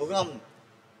 மோசே முகம்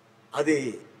அது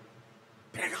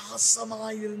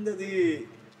பிரகாசமாயிருந்தது.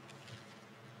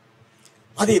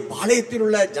 அதை பாளையத்தில்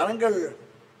உள்ள ஜனங்கள்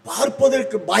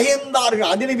பார்ப்பதற்கு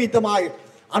பயந்தார்கள். அதிநிமித்தமாய்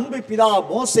அன்பு பிதா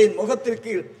மோசேயின்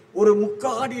முகத்திற்கு ஒரு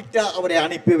முக்காடிட்ட அவரை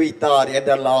அனுப்பி வைத்தார்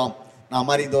என்றெல்லாம்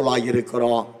நாம்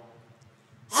அறிந்தோளாயிருக்கிறோம்.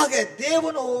 ஆக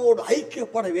தேவனோடு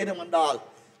ஐக்கியப்பட வேண்டும் என்றால்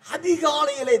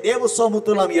அதிகாலையிலே தேவ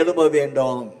சமூகத்தில் நாம் எழும்ப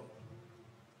வேண்டும்.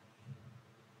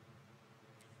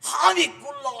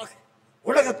 ஆவிக்குள்ளாக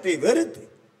உலகத்தை வெறுத்து,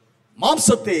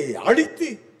 மாம்சத்தை அழித்து,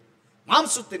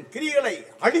 மாம்சத்தின் கிரியைகளை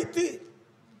அழித்து,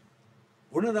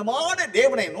 உன்னதமான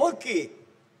தேவனை நோக்கி,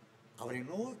 அவரை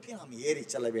நோக்கி நாம் ஏறி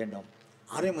செல்ல வேண்டும்.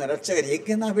 அருமை இரட்சகர்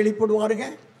எங்கெல்லாம் வெளிப்படுவாருங்க?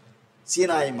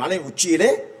 சீனாய் மலை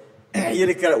உச்சியிலே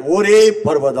இருக்கிற ஒரே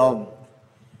பர்வதம்.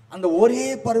 அந்த ஒரே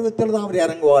பருவத்தில் தான் அவர்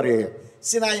இறங்குவாரு.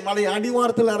 சீனாய் மலை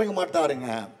அடிவாரத்தில் இறங்க மாட்டாருங்க,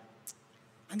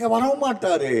 அங்க வரவும்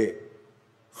மாட்டாரு.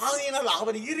 ஆகையினால்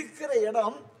அவர் இருக்கிற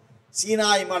இடம்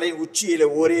சீனாய் மலை உச்சியில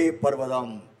ஒரே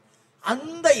பர்வதம்.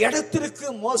 அந்த இடத்திற்கு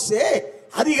மோசே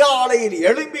அதிகாலையில்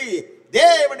எழும்பி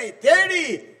தேவனை தேடி,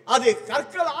 அது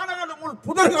கற்கள் ஆனாலும்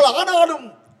புதர்கள் ஆனாலும்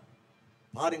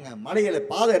பாருங்க, மலையில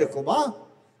பாதை இருக்குமா,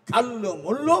 கல்லும்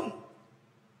முள்ளும்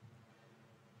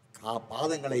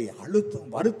பாதங்களை அழுத்தும்,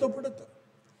 வருத்தப்படுத்தும்.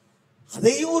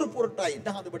 அதையும் ஒரு பொருட்டாய்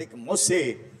இல்லாதபடிக்கு மோசே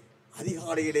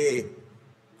அதிகாலையிலே,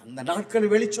 அந்த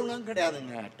நாட்கள் வெளிச்சம்லாம்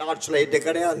கிடையாதுங்க, டார்ச் லைட்டு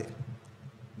கிடையாது,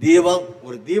 தீபம்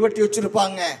ஒரு தீவட்டி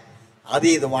வச்சிருப்பாங்க, அது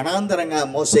இது வனாந்தரங்க.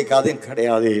 மோசைக்கு அதுவும்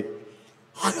கிடையாது.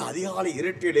 ஆக அதிகாலை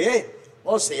இருட்டிலே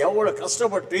மோசே எவ்வளவு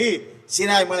கஷ்டப்பட்டு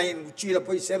சீனாய் மலையின் உச்சியில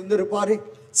போய் சேர்ந்திருப்பாரு.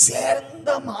 சேர்ந்த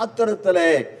மாத்திரத்துல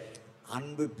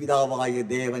அன்பு பிதாவாய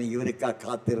தேவன் இவருக்காக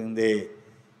காத்திருந்து,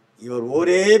 இவர்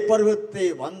ஒரே பருவத்தை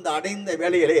வந்து அடைந்த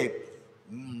வேளையிலே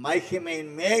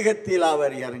மகிமையின் மேகத்தில்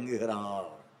அவர் இறங்குகிறார்.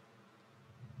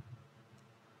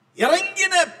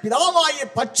 இறங்கின பிதாவாய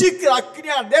பட்சிக்கிற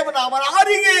அக்கினியார் தேவன் அவன்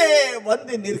அருகே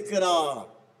வந்து நிற்கிறார்.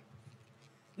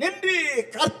 நின்று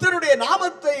கர்த்தருடைய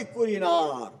நாமத்தை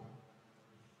கூறினார்.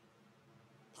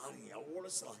 பாருங்க,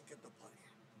 எவ்வளவு சாக்கியத்தை பாருங்க.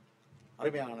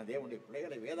 அருமையான தேவனுடைய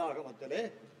பிள்ளைகளை, வேதாகமத்திலே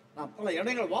நாம் பல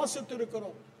இடங்கள் வாசித்து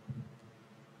இருக்கிறோம்.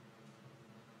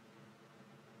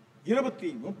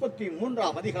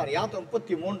 33ஆம் அதிகாரம், யாத்திரை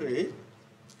 33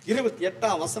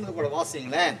 28ஆம் வசனத்தை கூட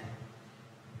வாசிங்களேன்.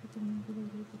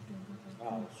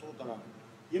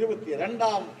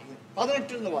 22ஆம்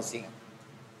 18 வாசிங்க.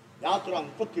 யாத்திரா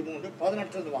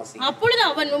 33:18 வாசிங்க. அப்பொழுது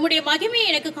அவன், உம்முடைய மகிமையை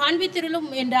எனக்கு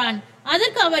காண்பித்திருளும் என்றான்.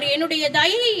 அதற்கு அவர், என்னுடைய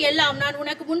தயையை எல்லாம் நான்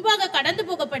உனக்கு முன்பாக கடந்து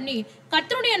போக பண்ணி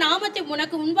கர்த்தருடைய நாமத்தை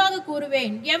உனக்கு முன்பாக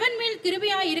கூறுவேன். எவன் மேல்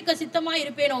கிருபையாய் இருக்க சித்தமாய்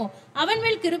இருப்பேனோ அவன்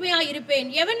மேல் கிருபையாய் இருப்பேன்,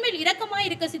 எவன் மேல் இரக்கமாய்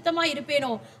இருக்க சித்தமாய்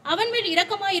இருப்பேனோ அவன் மேல்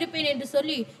இரக்கமாய் இருப்பேன் என்று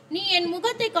சொல்லி, நீ என்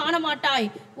முகத்தை காண மாட்டாய்,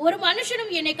 ஒரு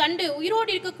மனுஷனும் என்னை கண்டு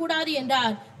உயிரோடு இருக்க கூடாது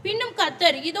என்றார். பின்னும்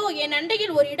கர்த்தர், இதோ என்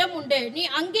அண்டையில் ஒரு இடம் உண்டு, நீ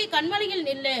அங்கே கன்மலையில்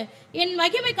நில்லு. என்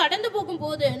மகிமை கடந்து போகும்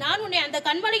போது நான் உன்னை அந்த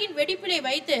கன்மலையின் வெடிப்பிலே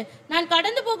வைத்து நான்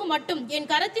கடந்து போகும் மட்டும் என்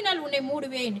கரத்தினால் உன்னை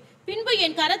மூடுவேன். பின்பு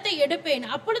என் கரத்தை எடுப்பேன்,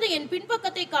 அப்பொழுது என்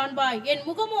பின்பக்கத்தை காண்பாய், என்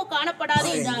முகமோ காணப்படாது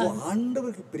என்றார்.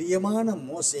 ஆண்டவருக்கு பிரியமான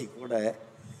மோசே கூட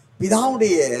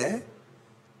பிதாவுடைய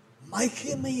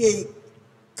மகிமையை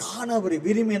காண அவர்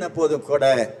விரும்பின போது கூட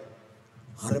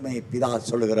அருமை பிதா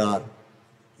சொல்லுகிறார்,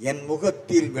 என்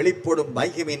முகத்தில் வெளிப்படும்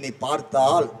மகிமை நீ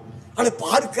பார்த்தால் அதை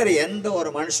பார்க்கிற எந்த ஒரு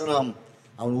மனுஷனும்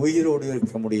அவன் உயிரோடு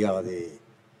இருக்க முடியாது.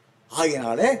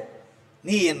 ஆகினாலே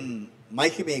நீ என்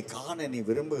மகிமையை காண நீ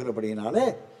விரும்புகிறபடினாலே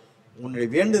உன்னுடைய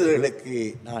வேண்டுதல்களுக்கு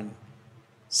நான்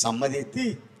சம்மதித்து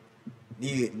நீ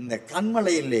இந்த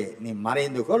கண்மலையிலே நீ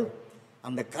மறைந்து கொள்.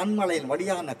 அந்த கண்மலையின்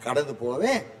வழியாக நான் கடந்து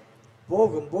போவேன்.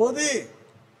 போகும்போது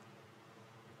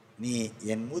நீ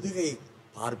என் முதுகை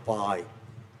பார்ப்பாய்,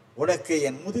 உனக்கு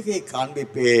என் முதுகை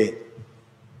காண்பிப்பேன்,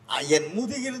 என்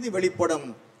முதுகிலிருந்து வெளிப்படும்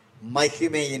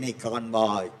மகிமையை நீ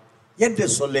காண்பாய் என்று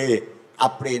சொல்லி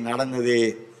அப்படி நடந்தது.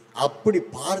 அப்படி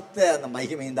பார்த்த அந்த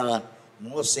மகிமைதான்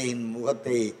மோசேயின்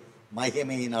முகத்தை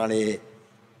மகிமையினாலே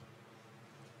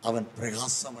அவன்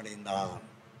பிரகாசம் அடைந்தான்.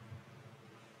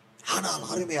 ஆனால்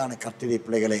அருமையான கர்த்தருடைய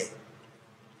பிள்ளைகளே,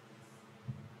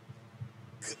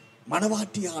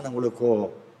 மனவாட்டியானவங்களுக்கோ,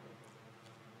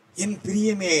 என்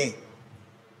பிரியமே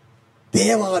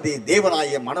தேவாதி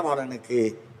தேவனாய மணவாளனுக்கு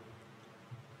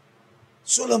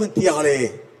சுலமத்தியாலே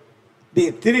நீ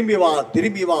திரும்பி வா,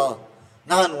 திரும்பி வா,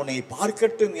 நான் உன்னை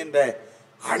பார்க்கட்டும் என்ற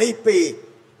அழைப்பை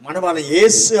மணவாளன்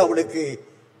இயேசு அவளுக்கு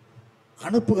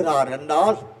அனுப்புகிறார்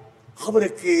என்றால்,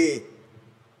 அவருக்கு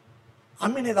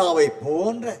அம்மினதாவை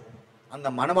போன்ற அந்த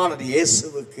மணவாளன்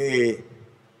இயேசுவுக்கு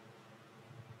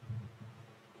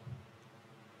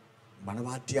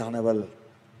மணவாட்டியானவள்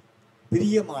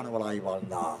பிரியமானவளாய்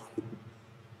வாழ்ந்தாள்,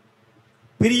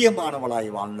 பிரியமானவளாய்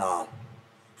வாழ்ந்தாள்.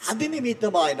 அது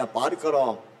நிமித்தமாக என்ன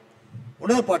பார்க்கிறோம்.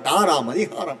 உணர்ப்பாட்டு 6ஆம்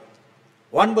அதிகாரம்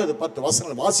 9-10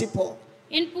 வசனங்கள் வாசிப்போம்.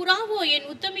 என் புறாவோ என்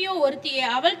உத்தமையோ ஒருத்தியே,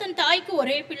 அவள் தன் தாய்க்கு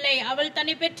ஒரே பிள்ளை, அவள்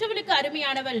தன்னை பெற்றவளுக்கு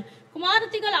அருமையானவள்.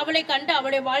 குமாரத்திகள் அவளை கண்டு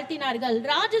அவளை வாழ்த்தினார்கள்,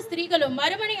 ராஜ ஸ்திரீகளும்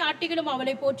மறுமனை ஆட்டிகளும்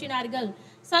அவளை போற்றினார்கள்.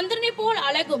 சந்திரனை போல்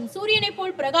அழகும் சூரியனை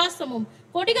போல் பிரகாசமும்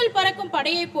கொடிகள் பறக்கும்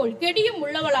படையை போல் கெடியும்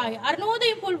உள்ளவளாய்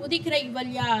அருணோதயம் போல் உதிக்கிற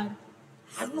இவள் யார்?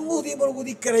 அருணோதயம் போல்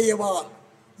உதிக்கிற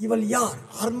இவள் யார்?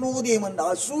 அருணோதயம்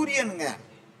என்றால் சூரியனுங்க.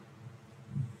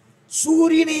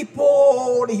 சூரியனை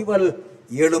போல் இவள்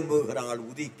எழும்புகிறாள்,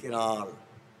 உதிக்கிறாள்,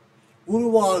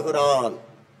 உருவாகிறாள்,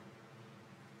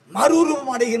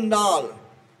 மறுரூபம் அடைகின்றாள்.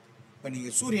 இப்ப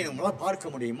நீங்க சூரியனை உங்களால்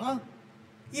பார்க்க முடியுமா?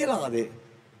 இயலாது.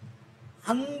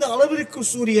 அந்த அளவிற்கு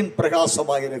சூரியன்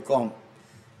பிரகாசமாக இருக்கும்.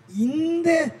 இந்த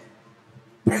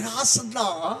பிரகாசம்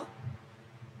தான்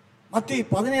மத்திய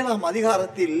 17ஆம்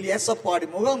அதிகாரத்தில் ஏசப்பாடி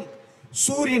முகம்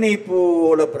சூரியனை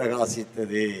போல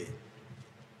பிரகாசித்தது.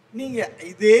 நீங்க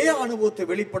இதே அனுபவத்தை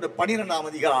வெளிப்பட 12ஆம்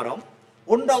அதிகாரம்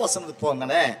 1ஆம் வசனத்துக்கு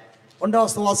போங்களேன். 1ஆம்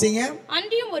வசனம் வாசிங்க.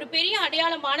 அன்றியும் ஒரு பெரிய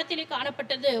அடையாளம் வானத்திலே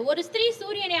காணப்பட்டது. ஒரு ஸ்திரீ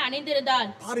சூரியனை அணிந்திருந்தாள்.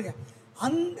 பாருங்க,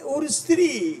 அந்த ஒரு ஸ்திரீ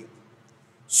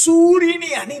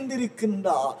சூரியனை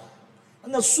அணிந்திருக்கின்றார்.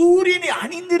 அந்த சூரியனை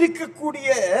அணிந்திருக்கக்கூடிய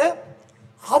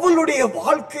அவளுடைய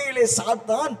வாழ்க்கையிலே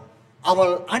சாத்தான்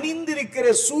அவள் அணிந்திருக்கிற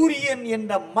சூரியன்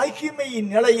என்ற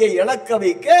மகிமையின் நிலையை இழக்க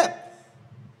வைக்க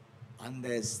அந்த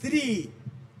ஸ்திரீ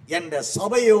என்ற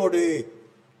சபையோடு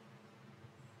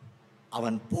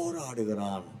அவன்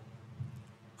போராடுகிறான்.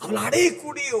 அவள்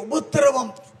அடையக்கூடிய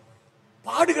உபத்திரவம்,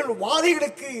 பாடுகள்,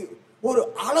 வாதைகளுக்கு ஒரு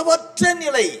அளவற்ற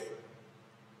நிலை.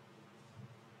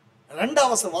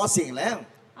 2ஆம் வசனம் வாசிங்களேன்.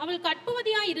 அவள்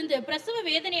கற்பவதியாய் இருந்து பிரசவ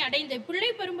வேதனை அடைந்து பிள்ளை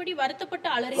பெறும்படி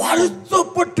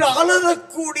வருத்தப்பட்டு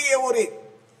அலறக்கூடிய ஒரு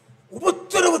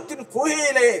உபத்திரவத்தின்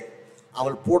கோயிலே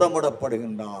அவள்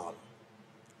புடமிடப்படுகின்றாள்.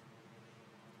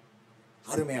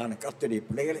 அருமையான கர்த்தருடைய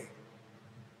பிள்ளைகளே,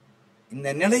 இந்த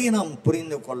நிலையை நாம்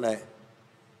புரிந்து கொள்ள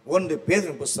 1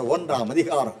 பேதுரு புஸ்தகம் 1ஆம்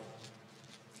அதிகாரம்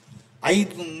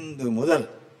 5 முதல்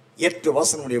 8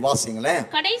 வசனமுடைய வாசிங்களேன்.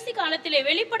 கடைசி காலத்திலே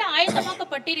வெளிப்பட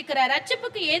ஆயத்தமாக்கப்பட்டிருக்கிற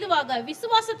ரட்சிப்புக்கு ஏதுவாக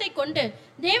விசுவாசத்தை கொண்டு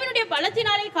தேவனுடைய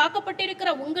பலத்தினாலே காக்கப்பட்டிருக்கிற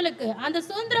உங்களுக்கு அந்த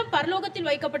சுதந்திரம் பரலோகத்தில்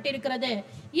வைக்கப்பட்டிருக்கிறது.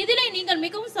 இதிலே நீங்கள்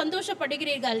மிகவும்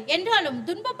சந்தோஷப்படுகிறீர்கள். என்றாலும்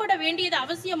துன்பப்பட வேண்டியது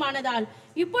அவசியமானதால்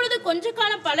இப்பொழுது கொஞ்ச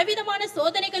காலம் பலவிதமான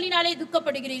சோதனைகளினாலே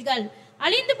துக்கப்படுகிறீர்கள்.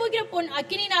 அழிந்து போகிற பொன்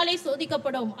அக்கினினாலே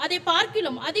சோதிக்கப்படும். அதை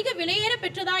பார்க்கிலும் அதிக விலையேற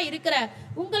பெற்றதா இருக்கிற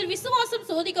உங்கள் விசுவாசம்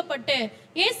சோதிக்கப்பட்டு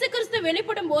இயேசு கிறிஸ்து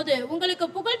வெளிப்படும் போது உங்களுக்கு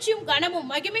புகழ்ச்சியும் கனமும்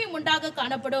மகிமையும் உண்டாக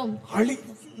காணப்படும்.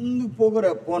 அழிந்து போகிற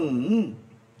பொன்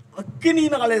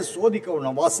அக்கினியினாலே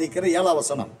சோதிக்கப்படும். வாசிக்கிற 7ஆம்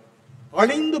வசனம்.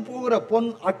 அழிந்து போகிற பொன்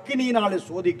அக்கினியினாலே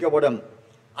சோதிக்கப்படும்.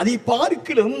 அதை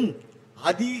பார்க்கிலும்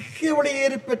அதிக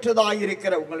விலையேற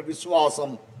பெற்றதாயிருக்கிற உங்கள்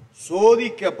விசுவாசம்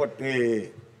சோதிக்கப்பட்டு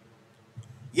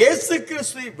இயேசு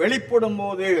கிறிஸ்து வெளிப்படும்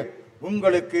போது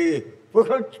உங்களுக்கு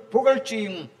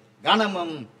புகழ்ச்சியும்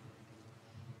கனமும்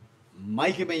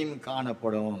மகிமையும்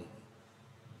காணப்படும்.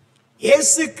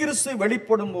 இயேசு கிறிஸ்து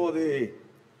வெளிப்படும் போது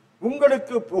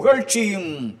உங்களுக்கு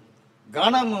புகழ்ச்சியும்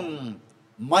கனமும்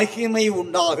மகிமை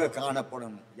உண்டாக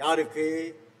காணப்படும். யாருக்கு?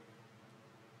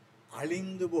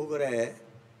 அழிந்து போகிற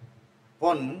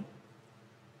பொன்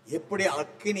எப்படி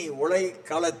அக்கினி உலை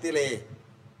களத்திலே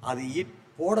அது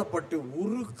போடப்பட்டு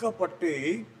உருக்கப்பட்டு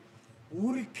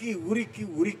உருக்கி உருக்கி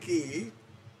உருக்கி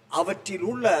அவற்றில்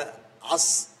உள்ள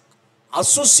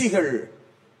அசுசிகள்,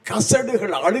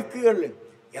 கசடுகள், அழுக்குகள்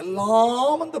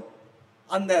எல்லாம்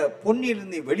அந்த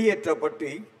பொன்னிலிருந்து வெளியேற்றப்பட்டு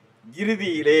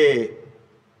இறுதியிலே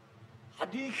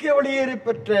அதிக வெளியேறி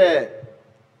பெற்ற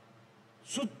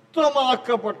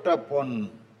சுத்தமாக்கப்பட்ட பொன்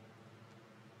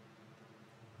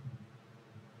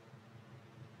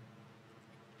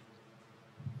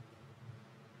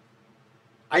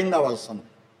ஐந்தாம் வசனம்.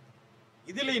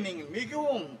 இதிலே நீங்கள்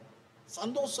மிகவும்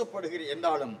சந்தோஷப்படுகிறீர்கள்.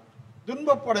 என்றாலும்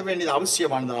துன்பப்பட வேண்டியது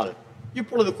அவசியமானதால்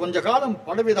இப்பொழுது கொஞ்ச காலம்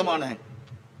பலவிதமான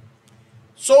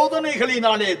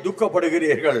சோதனைகளினாலே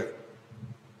துக்கப்படுகிறீர்கள்.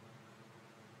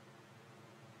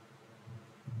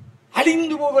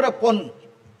 அழிந்து போகிற பொன்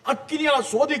அக்கினியால்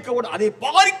சோதிக்கப்படும். அதை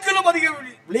பார்க்கலும் அதிக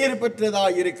விலையேற பெற்றதா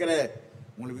இருக்கிற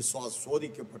உங்கள் விசுவாசம்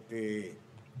சோதிக்கப்பட்டு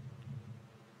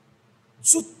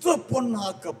சுத்த பொன்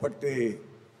ஆக்கப்பட்டு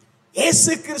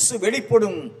இயேசு கிறிஸ்து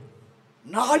வெளிப்படும்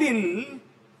நாளில்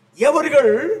எவர்கள்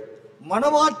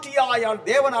மனமாற்றியாயால்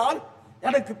தேவனால்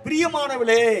எனக்கு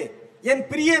பிரியமானவளே, என்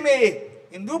பிரியமே,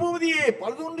 என் தூபவதியே,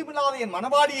 பலதொன்றுமில்லாத என்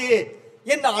மனவாளியே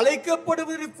என்று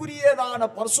அழைக்கப்படுவதற்குரியதான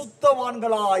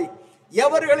பரிசுத்தவான்களாய்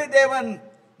எவர்களை தேவன்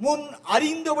முன்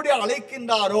அறிந்தபடி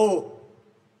அழைக்கின்றாரோ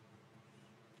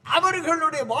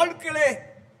அவர்களுடைய வாழ்க்கையிலே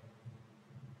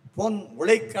பொன்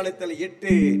உலைக்களத்தில்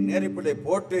இட்டு நெருப்பிலே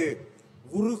போட்டு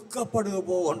உருக்கப்படுவது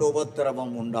போன்ற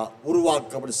உபத்திரவம்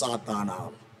உருவாக்கப்படும்.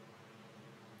 சாத்தானால்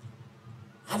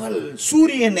அவள்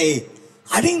சூரியனை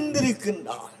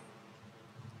அறிந்திருக்கின்றாள்.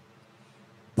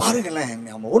 பாருங்களேன்,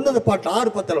 நம்ம 1 பாட்டு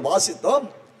 6 வாசித்தோம்.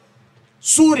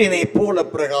 சூரியனை போல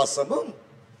பிரகாசமும்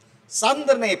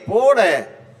சந்திரனை போல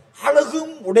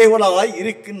அழகும் உடையவளாய்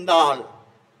இருக்கின்றாள்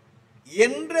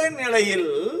என்ற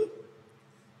நிலையில்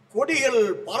கொடிகள்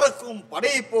பறக்கும்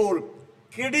படை போல்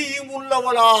கெடியும்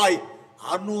உள்ளவளாய்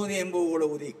அருணோதயம் போல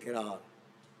உதிக்கிறார்.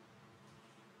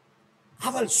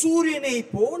 அவள் சூரியனை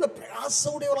போல பிரகாச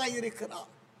உடையவளாய் இருக்கிறாள்.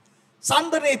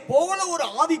 சந்திரனை போல ஒரு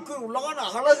ஆவிக்கு உள்ளான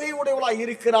அழகை உடையவளாய்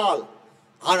இருக்கிறாள்.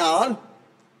 ஆனால்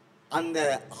அந்த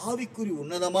ஆவிக்குறி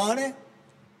உன்னதமான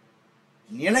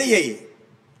நிலையை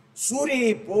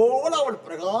சூரியனை போல அவள்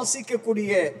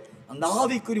பிரகாசிக்கக்கூடிய அந்த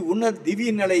ஆவிக்குறி உன்னத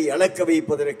திவ்ய நிலை இழக்க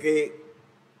வைப்பதற்கு,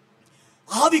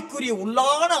 ஆவிக்குரிய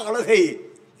உள்ளான அழகை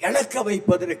இழக்க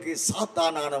வைப்பதற்கு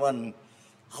சாத்தானானவன்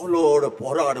அவளோடு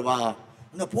போராடுவான்.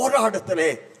 அந்த போராட்டத்திலே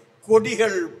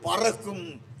கொடிகள் பறக்கும்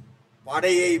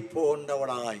படையை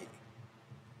போன்றவளாய்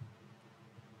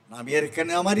நாம்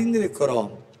ஏற்கனவே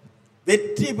அறிந்திருக்கிறோம்.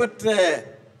 வெற்றி பெற்ற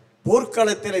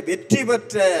போர்க்களத்தில் வெற்றி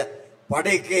பெற்ற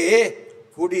படைக்கே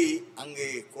கொடி அங்கே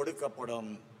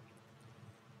கொடுக்கப்படும்.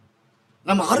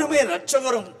 நம் அருமை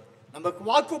இரட்சகரும் நமக்கு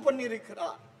வாக்கு பண்ணி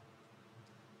இருக்கிறார்.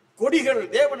 கொடிகள்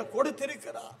தேவன்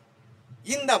கொடுத்திருக்கிறார்.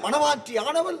 இந்த மனவாட்டி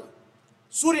ஆனவள்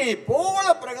சூரியனை போல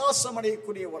பிரகாசம்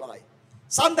அடையக்கூடியவளாய்,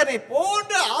 சந்தனை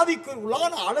போன்ற ஆவிக்கு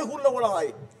உள்ளான அழகுள்ளவளாய்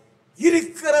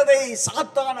இருக்கிறதை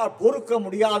சாத்தானால் பொறுக்க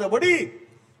முடியாதபடி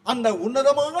அந்த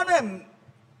உன்னதமான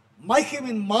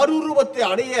மகிமின் மறுரூபத்தை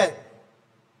அடைய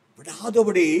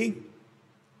விடாதபடி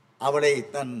அவளை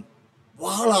தன்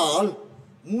வாளால்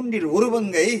 1/3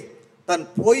 பங்கை தன்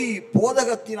பொய்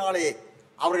போதகத்தினாலே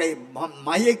அவர்களை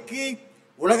மயக்கி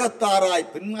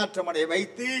உலகத்தாராய் பின்மாற்றமடைய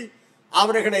வைத்து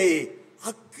அவர்களை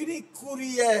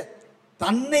அக்கினிக்குரிய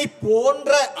தன்னை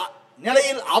போன்ற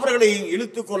நிலையில் அவர்களை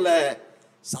இழுத்துக்கொள்ள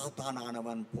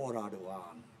சாத்தானானவன்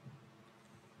போராடுவான்.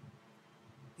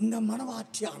 இந்த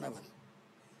மனவாட்சியானவன்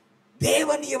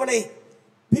தேவன் இவளை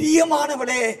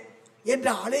பிரியமானவளே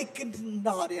என்று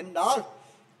அழைக்கின்றார் என்றால்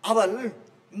அவள்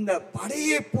இந்த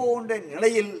படையை போன்ற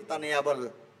நிலையில் தன்னை அவள்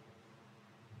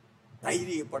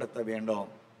தைரியப்படுத்த வேண்டும்.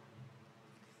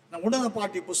 உன்னத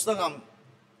பாட்டி புஸ்தகம்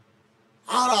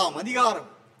 6ஆம் அதிகாரம்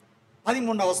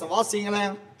 13ஆம் வசனம்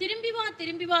வாசிங்களேன்.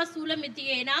 திரும்பி வா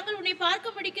சூலமித்தியே, நாங்கள் உன்னை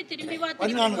பார்க்கும்படிக்கு திரும்பி வா.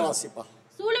 14 வாசிப்பா.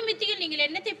 சூலமித்தியில் நீங்கள்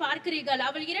என்னத்தை பார்க்கிறீர்கள்?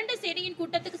 அவள் 2 சேனையின்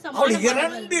கூட்டத்துக்கு அவள் சமானமானவள்.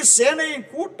 2 சேனையின்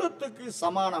கூட்டத்துக்கு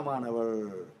சமானமானவள்.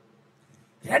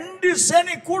 2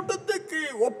 சேனை கூட்டத்துக்கு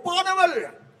ஒப்பானவள்.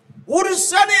 ஒரு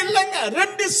சேனை இல்லைங்க,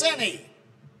 2 சேனை.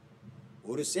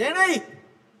 ஒரு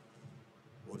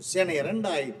சேனை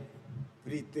இரண்டாய்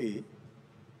பிரித்து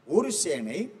ஒரு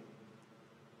சேனை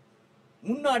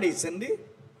முன்னாடி சென்று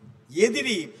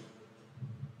எதிரி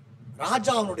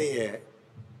ராஜாவுடைய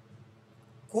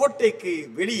கோட்டைக்கு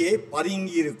வெளியே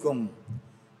பதுங்கி இருக்கும்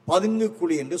பதுங்கு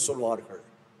குழி என்று சொல்வார்கள்,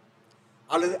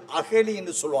 அல்லது அகழி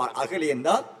என்று சொல்வார். அகழி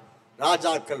என்றால்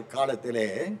ராஜாக்கள் காலத்திலே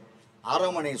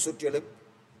அரண்மனை சுற்றிலும்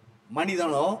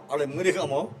மனிதனோ அல்லது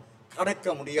மிருகமோ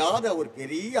கடக்க முடியாத ஒரு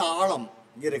பெரிய ஆழம்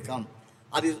இருக்கும்.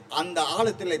 அது அந்த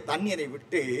ஆழத்தில் தண்ணீரை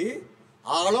விட்டு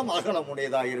ஆழம் அகலம்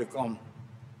உடையதாக இருக்கும்.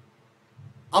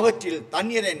 அவற்றில்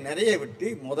தண்ணீரை நிறைய விட்டு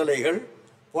முதலைகள்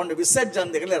போன்ற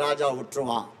விசர்ஜந்துகளை ராஜா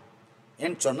விட்டுருவான்.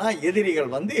 என்று சொன்னால் எதிரிகள்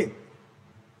வந்து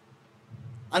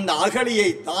அந்த அகழியை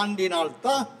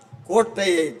தாண்டினால்தான்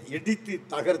கோட்டையை இடித்து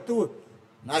தகர்த்து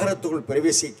நகரத்துக்குள்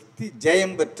பிரவேசித்து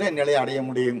ஜெயம் பெற்ற நிலை அடைய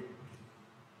முடியும்.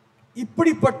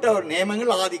 இப்படிப்பட்ட ஒரு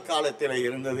நியமங்கள் ஆதி காலத்தில்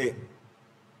இருந்தது.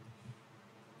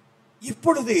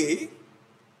 இப்பொழுது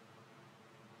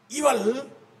இவள்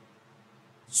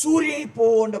சூரியனை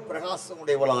போன்ற பிரகாசம்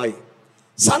உடையவளாய்,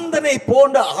 சந்தனை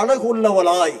போன்ற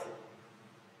அழகுள்ளவளாய்,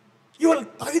 இவள்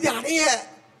தகுதி அடைய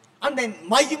அந்த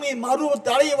மகிமை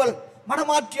மருவத்தை அடையவள்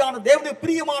மனமாற்றியான தேவனுடைய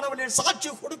பிரியமானவள் சாட்சி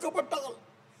கொடுக்கப்பட்டாள்,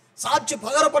 சாட்சி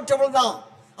பகரப்பட்டவள் தான்.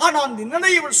 ஆனால் அந்த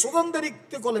நிலையை இவள்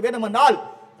சுதந்திரித்துக் கொள்ள வேண்டும் என்றால்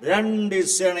 2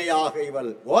 சேனையாக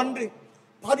இவள் ஒன்று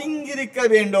பதுங்கியிருக்க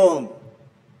வேண்டும்.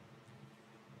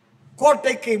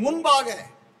 கோட்டைக்கு முன்பாக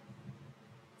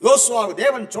யோசுவா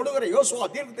தேவன் சொல்லுகிற யோசுவா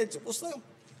தீர்க்கதரிசி புஸ்தகம்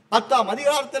 10ஆம்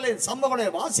அதிகாரத்தில் சம்பவங்களை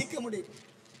வாசிக்க முடியும்.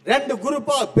 2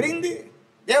 குரூப்பாக பிரிந்து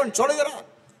தேவன் சொல்லுகிறார்.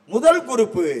 முதல்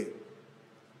குரூப்பு,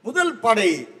 முதல்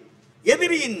படை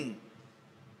எதிரியின்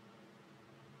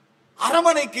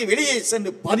அரண்மனைக்கு வெளியே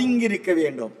சென்று பதுங்கியிருக்க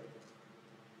வேண்டும்.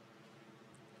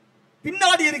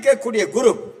 பின்னாடி இருக்கக்கூடிய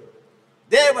குரூப்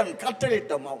தேவன்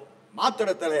கட்டளையிட்ட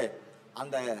மாத்திரத்தில்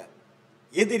அந்த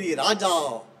எதிரி ராஜா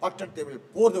பட்டணத்தில்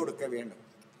போர் தொடுக்க வேண்டும்.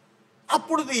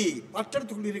 அப்பொழுது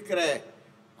பட்டணத்துக்குள் இருக்கிற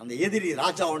அந்த எதிரி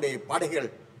ராஜாவுடைய படைகள்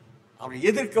அவரை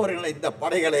எதிர்க்கவர்கள் இந்த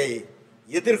படைகளை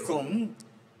எதிர்க்கும்.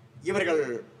 இவர்கள்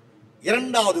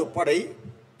 2வது படை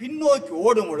பின்னோக்கி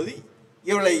ஓடும் பொழுது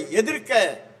இவளை எதிர்க்க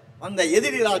அந்த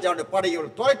எதிரி ராஜாவுடைய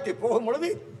படைகள் துரத்தி போகும் பொழுது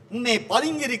முன்னே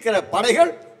பதுங்கி இருக்கிற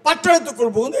படைகள்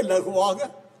பட்டணத்துக்குள் புகுந்து லகுவாக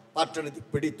பட்டணத்தை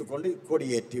பிடித்து கொண்டு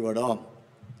கொடியேற்றிவிடும்.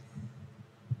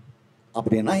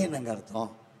 அப்படின்னா என்னங்க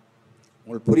அர்த்தம்?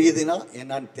 உங்களுக்கு புரியுதுன்னா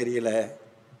என்னன்னு தெரியல.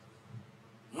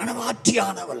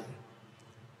 மனவாற்றியானவள்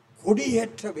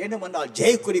கொடியேற்ற வேண்டுமென்றால்,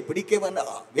 ஜெயக்குறி பிடிக்க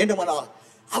வேண்டுமென்றால்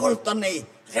அவள் தன்னை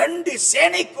 2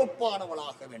 சேனைக்கு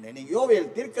ஒப்பானவளாக வேண்டும். நீங்க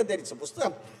யோவேல் தீர்க்கதரிசி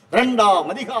புஸ்தகம்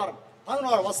 2ஆம் அதிகாரம்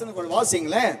 16 வசனங்கள்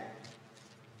வாசிங்களேன்.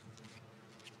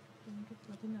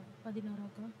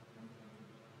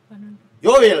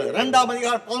 யோவேல் 2ஆம்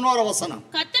அதிகாரம் 11 வசனம்.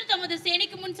 கர்த்தர் தமது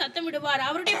சேனைக்கு முன் சத்தமிடுவார்,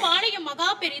 அவருடைய பாளையம் மகா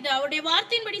பெரிது, அவருடைய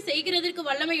வார்த்தையின்படி செய்கிறதற்கு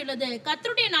வல்லமை உள்ளது.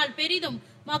 கர்த்தருடைய நாள் பெரிதும்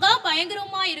மகா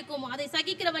பயங்கரமா இருக்கும், அதை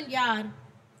சகிக்கிறவன் யார்?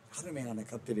 அருமையான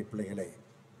கர்த்தருடைய பிள்ளைகளே,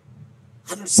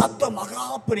 அதன் சத்தம் மகா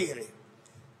பெரியது.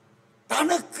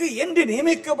 தனக்கு என்று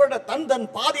நியமிக்கப்பட்ட தன்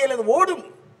பாதையில் ஓடும்,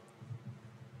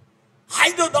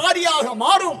 ஆயுததாரியாக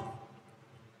மாறும்.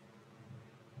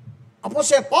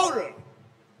 அப்போஸ்தலன் பவுல்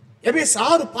எபேசு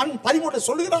 6:13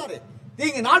 சொல்லுகிறாரு,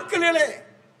 தீங்கு நாட்களிலே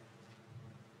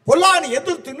பொல்லானை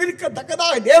எதிர்த்து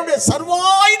நிற்கத்தக்கதாக தேவனுடைய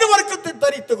சர்வாயுத வர்க்கத்தை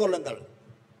தரித்துக் கொள்ளுங்கள்.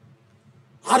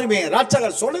 அருமையை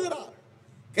ரட்சகர் சொல்லுகிறார்.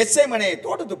 கெத்செமனே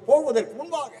தோட்டத்துக்கு போவதற்கு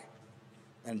முன்பாக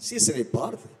தன் சீசரை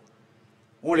பார்த்து,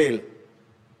 மூலையில்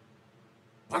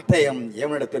பட்டயம்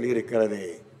எவனிடத்தில் இருக்கிறது?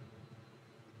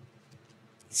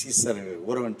 சீசர்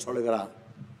ஒருவன் சொல்லுகிறான்,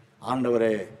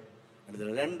 ஆண்டவரே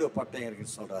 2 பட்டயம்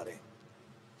இருக்கு சொல்றாரு.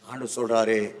 ஆண்டு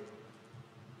சொல்றாரு,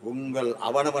 உங்கள்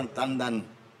அவனவன் தன்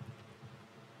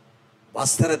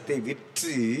வஸ்திரத்தை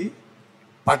விற்று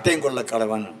பட்டயம் கொள்ள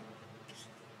கடவன்.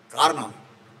 காரணம்,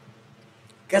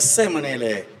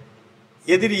 கெத்செமனேலே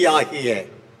எதிரியாகிய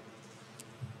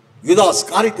யூதாஸ்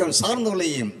காரியத்தை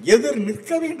சார்ந்தவர்களையும் எதிர்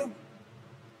நிற்க வேண்டும்.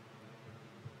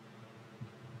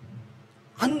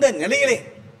 அந்த நிலையிலே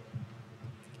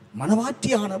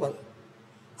மனவாட்டியானவள்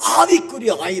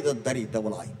ஆவிக்குரிய ஆயுதம்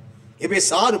தரித்தவளாய்,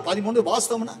 எபேசியர் 6:13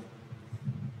 வாஸ்தவனா,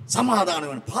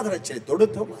 சமாதானவன் பாதரட்சை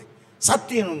தொடுத்தவளாய்,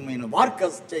 சத்தியம்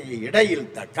மார்க்கத்தை இடையில்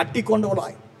கட்டி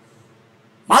கொண்டவளாய்,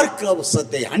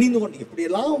 மார்க்கவசத்தை அணிந்து கொண்டு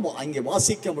இப்படியெல்லாம் அங்கே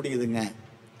வாசிக்க முடியுதுங்க.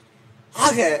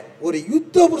 ஆக ஒரு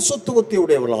யுத்த புருஷத்துவத்தை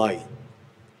உடையவளாய்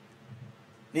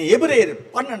நீ எபிரேயர்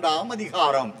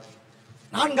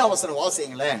 12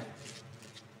 வாசிங்களேன்.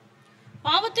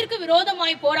 பாவத்திற்கு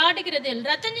விரோதமாய் போராடுகிறதில்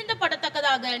ரத்தம்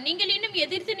சிந்தப்படத்தக்கதாக நீங்கள் இன்னும்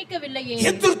எதிர்த்து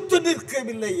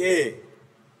நிற்கவில்லையே.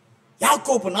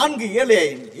 யாக்கோபு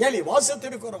 4:7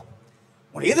 வாசித்திருக்கிறோம்.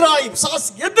 உன் எதிராய் பிசாசு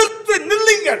எதிர்த்து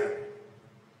நில்லுங்கள்,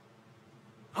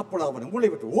 அப்பொழுது அவன் உங்களை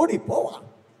விட்டு ஓடி போவான்.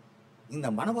 இந்த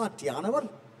மனவாட்டியானவர்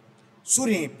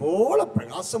சூரியனை போல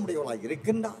பிரகாசமுடையவளாய்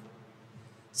இருக்கின்றார்,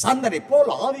 சந்தனை போல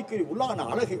ஆவிக்குரிய உள்ளான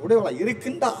அழகை உடையவளாய்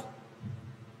இருக்கின்றார்.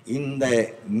 இந்த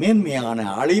மேன்மையான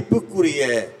அழைப்புக்குரிய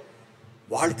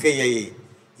வாழ்க்கையை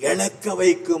இழக்க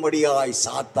வைக்கும்படியாய்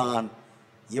சாத்தான்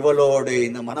இவளோடு,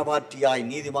 இந்த மனவாட்டியாய்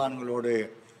நீதிமான்களோடு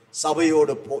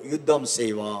சபையோடு யுத்தம்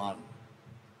செய்வான்.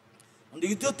 அந்த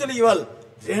யுத்தத்தில் இவள்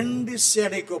 2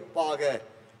 சேனைக்கு ஒப்பாக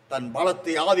தன்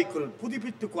பலத்தை ஆவிக்குள்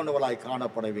புதுப்பித்துக் கொண்டவளாய்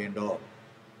காணப்பட வேண்டும்.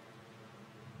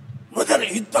 முதல்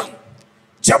யுத்தம்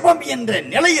ஜெபம் என்ற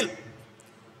நிலையில்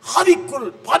ஆவிக்குள்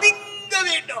பதிங்க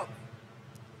வேண்டும்.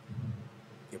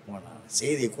 இப்போ நான்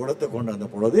செய்தி கொடுத்து கொண்டு வந்த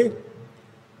பொழுது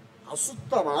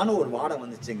அசுத்தமான ஒரு வாடம்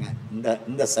வந்துச்சுங்க.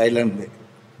 இந்த சைட்ல இருந்து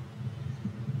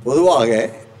பொதுவாக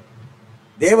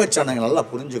தேவச்சனங்கள் நல்லா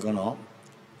புரிஞ்சுக்கணும்.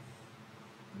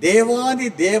 தேவாதி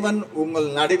தேவன் உங்கள்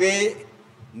நடுவே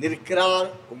நிற்கிறார்,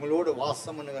 உங்களோடு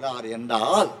வாசம் பண்ணுகிறார்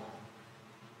என்றால்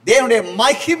தேவனுடைய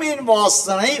மகிமையின்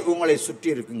வாசனை உங்களை சுற்றி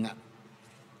இருக்குங்க.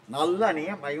 நல்லா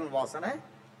நீங்க மகிமின் வாசனை,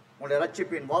 உங்களுடைய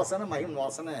ரட்சிப்பின் வாசனை, மகிமின்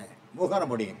வாசனை முகர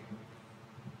முடியும்.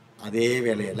 அதே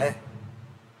வேளையில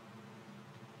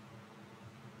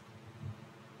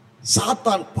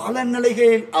சாத்தான் பல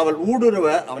நிலைகளில் அவள் ஊடுருவ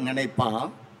அவன் நினைப்பான்.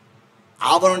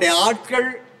 அவனுடைய ஆட்கள்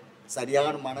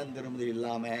சரியான மனம் திரும்புதல்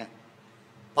இல்லாம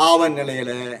பாவ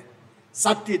நிலையில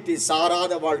சத்தியத்தை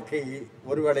சாராத வாழ்க்கை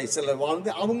ஒருவேளை சிலர் வாழ்ந்து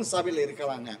அவங்க சபையில்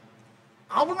இருக்கிறாங்க.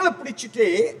 அவங்கள பிடிச்சிட்டு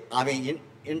அவன்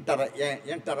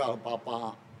என்டராக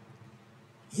பார்ப்பான்.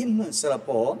 இன்னும்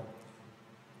சிலப்போ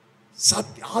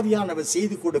ஆவியானவர்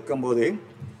செய்து கொடுக்கும் போது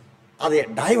அதை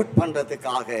டைவர்ட்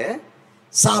பண்றதுக்காக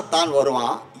சாத்தான்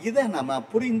வருவான். இதை நம்ம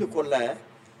புரிந்து கொள்ள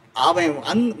அவன்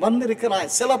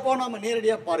வந்திருக்கிறான். சிலப்போ நம்ம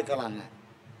நேரடியா பார்க்கலாங்க.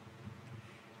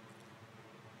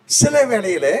 சில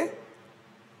வேளையில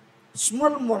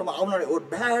ஸ்மெல் மூலமா அவனுடைய ஒரு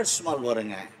பேட் ஸ்மெல்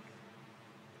வருங்க.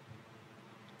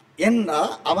 என்ன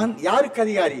அவன் யாருக்கு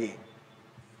அதிகாரி?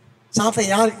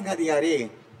 சாத்தான் யாருக்கு அதிகாரி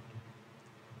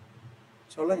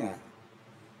சொல்லுங்க?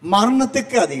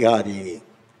 மரணத்துக்கு அதிகாரி,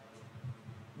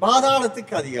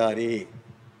 பாதாளத்துக்கு அதிகாரி,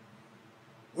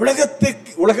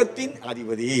 உலகத்தின்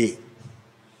அதிபதி.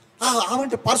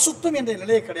 அவன் பரிசுத்தம் என்ற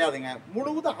நிலையே கிடையாதுங்க.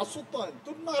 முழுவதும் அசுத்தம்,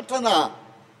 துர்நாற்றம் தான்.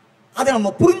 அதை நம்ம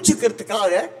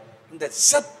புரிஞ்சுக்கிறதுக்காக இந்த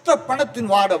செத்த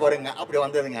பணத்தின் வாடை வருங்க. அப்படி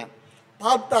வந்ததுங்க.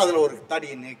 பார்த்தா அதுல ஒரு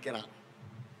தடியை நிற்கிறான்.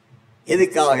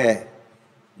 எதுக்காக?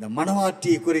 இந்த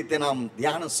மனவாட்டி குறித்து நாம்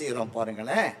தியானம் செய்யறோம்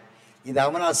பாருங்களேன். இது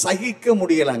அவனால் சகிக்க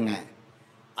முடியலைங்க.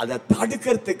 அதை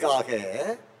தடுக்கிறதுக்காக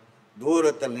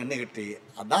தூரத்தில் நின்றுகிட்டு,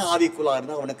 அதான் ஆவிக்குள்ளா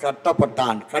இருந்தால் அவனுக்கு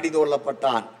கட்டப்பட்டான், கடிந்து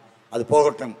கொள்ளப்பட்டான். அது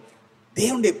போகட்டும்.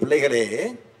 தேவனுடைய பிள்ளைகளே,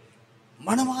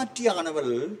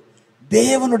 மனவாட்டியானவள்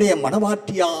தேவனுடைய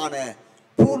மனவாட்டியான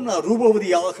பூர்ண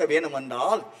ரூபவதியாக வேணும்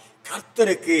என்றால்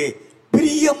கர்த்தருக்கு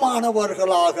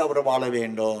பிரியமானவர்களாக அவர் வாழ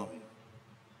வேண்டும்.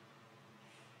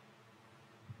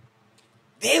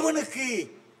 தேவனுக்கு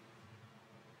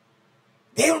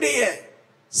தேவனுடைய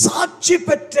சாட்சி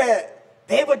பெற்ற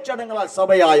தேவச்சனங்களால்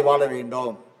சபையாய் வாழ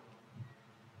வேண்டும்.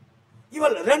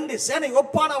 இவள் 2 சேனை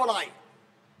ஒப்பானவளாய்.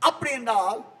 அப்படி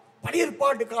என்றால்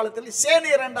பழையற்பாட்டு காலத்தில்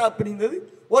சேனை 2 பிரிந்தது.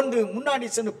 ஒன்று முன்னாடி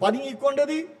சென்று பதுங்கி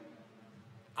கொண்டது,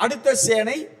 அடுத்த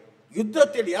சேனை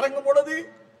யுத்தத்தில் இறங்கும் பொழுது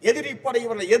எதிரி படை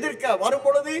இவர்களை எதிர்க்க வரும்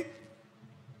பொழுது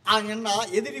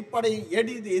எதிரி படை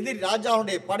எதிரி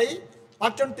ராஜாவுடைய படை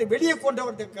பட்டணத்தை வெளியே கொண்டு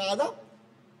வரதுக்காக தான்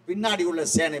பின்னாடி உள்ள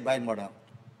சேனை பயன்படும்.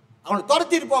 அவனை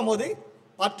துரத்திட்டு போகும்போது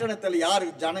பட்டணத்தில் யாரு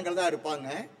ஜனங்கள் தான் இருப்பாங்க.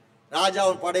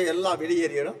 ராஜாவின் படை எல்லாம்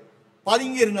வெளியேறிடும்.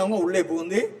 பதுங்கி இருந்தவங்க உள்ளே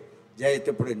புகுந்து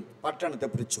ஜெயத்தை பட்டணத்தை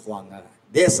பிடிச்சுக்குவாங்க,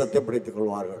 தேசத்தை பிடித்துக்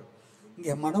கொள்வார்கள்.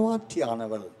 இங்கே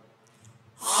மனவாட்டியானவள்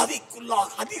ஆவிக்குள்ளாக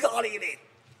அதிகாலையிலே,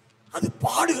 அது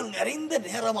பாடுகள் நிறைந்த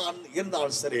நேரமாக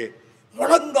இருந்தாலும் சரி,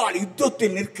 முழங்கால்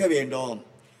யுத்தத்தில் நிற்க வேண்டும்.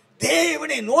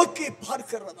 தேவனை நோக்கி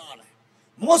பார்க்கிறதான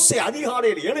மோசே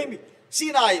அதிகாலையில் எழும்பி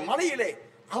சீனாய் மலையிலே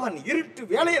அவன் இருட்டு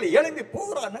வேளையில எழும்பி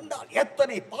போகிறான் என்றால்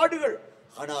எத்தனை பாடுகள்.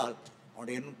 ஆனால்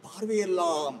அவனுடைய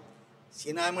பார்வையெல்லாம்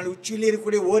சீனாய் மலை உச்சியில்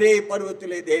இருக்கக்கூடிய ஒரே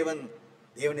பருவத்திலே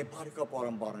தேவனை பார்க்க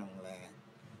போறோம் பாருங்களேன்,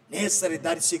 நேசரை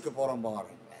தரிசிக்க போறோம்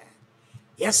பாருங்களேன்,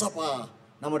 ஏசப்பா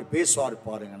நம்மளோட பேசுவார்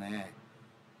பாருங்களேன்,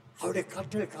 அவருடைய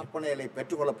கற்றல் கற்பனைகளை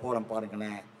பெற்றுக்கொள்ள போறோம்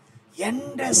பாருங்களேன்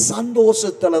என்ற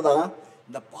சந்தோஷத்துல தான்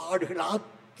இந்த பாடுகள்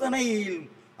அத்தனையில்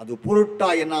அது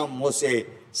பொருட்டாய் நாம் மோசே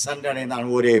சென்றடைந்தான்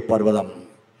ஒரே பர்வதம்.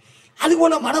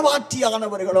 அதுபோல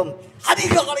மனவாட்டியானவர்களும்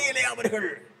அதிகாலையிலே அவர்கள்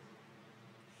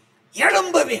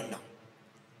எழும்ப வேண்டும்,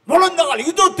 முழங்கால்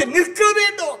யுத்தத்தில் நிற்க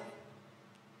வேண்டும்,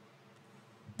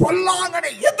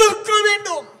 பொல்லாங்கனை எதிர்க்க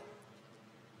வேண்டும்,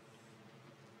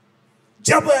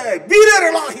 ஜப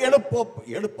வீரர்களாக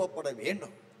எழுப்பப்பட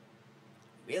வேண்டும்.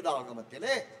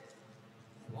 வேதாகமத்திலே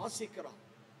வாசிக்கிறோம்.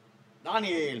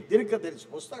 தானியேல் தீர்க்கதரிசி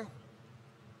புஸ்தகம்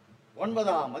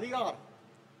 9ஆம் அதிகாரம்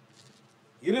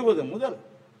 20 முதல்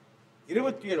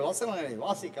 27 வசனங்களை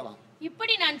வாசிக்கலாம்.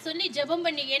 இப்படி நான் சொல்லி ஜெபம்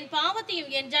பண்ணி என் பாவத்தையும்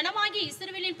என் ஜனமாகிய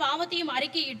இஸ்ரவேலின் பாவத்தையும்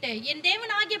அறிக்கையிட்டு என்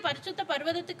தேவனாகிய பரிசுத்த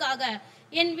பர்வதத்துக்காக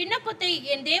என் விண்ணப்பத்தை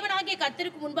என் தேவனாகிய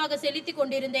கர்த்தருக்கு முன்பாக செலுத்திக்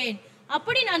கொண்டிருந்தேன்.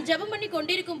 அப்படி நான் ஜெபம் பண்ணி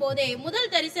கொண்டிருக்கும் போதே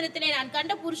முதல் தரிசனத்திலே நான்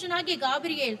கண்ட புருஷனாகிய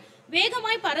காபிரியேல்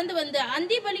வேகமாய் பறந்து வந்து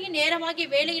அந்தி பலியின் நேரமாகிய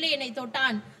வேளையிலே என்னை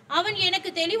தொட்டான். அவன் எனக்கு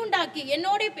தெளிவுண்டாக்கி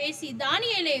என்னோட பேசி,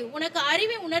 தானியேலே, உனக்கு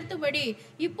அறிவை உணர்த்தும்படி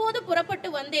இப்போது புறப்பட்டு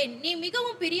வந்தேன். நீ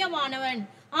மிகவும் பிரியமானவன்,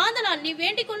 ஆதலால் நீ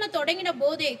வேண்டிக் கொள்ள தொடங்கின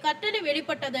போதே கட்டளை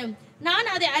வெளிப்பட்டது. நான்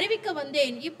அதை அறிவிக்க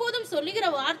வந்தேன். இப்போதும் சொல்லுகிற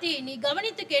வார்த்தையை நீ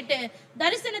கவனித்து கேட்டு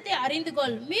தரிசனத்தை அறிந்து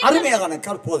கொள்.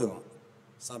 அருமையான போதும்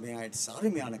சபையாயிடுச்சு.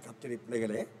 அருமையான கர்த்தருடைய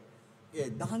பிள்ளைகளே,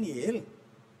 தானியேல்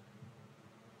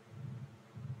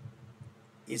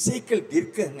எசேக்கியேல்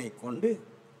தீர்க்கனை கொண்டு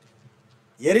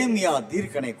எரேமியா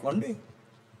தீர்க்கனை கொண்டு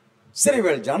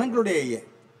இஸ்ரவேல் ஜனங்களுடைய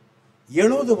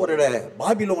 70 வருட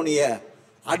பாபிலோனிய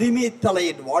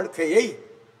அடிமைத்தலையின் வாழ்க்கையை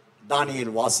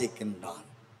தானியேல் வாசிக்கின்றான்.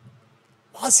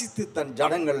 வாசித்து தன்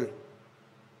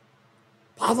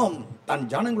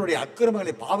ஜனங்களுடைய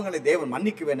அக்கிரமங்களை பாவங்களை தேவன்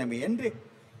மன்னிக்க வேண்டுமே என்று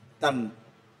தன்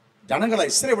ஜனங்களை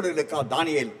இஸ்ரவேலர்களுக்காக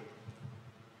தானியேல்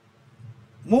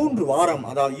 3 வாரம்,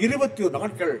 அதாவது 21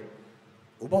 நாட்கள்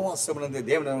உபவாசம் இருந்து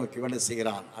தேவனை நோக்கி வேண்ட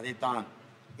செய்கிறான். அதைத்தான்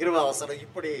 20 வசனம்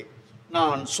இப்படி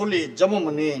நான் சொல்லி ஜெபம்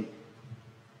பண்ணி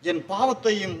என்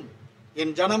பாவத்தையும்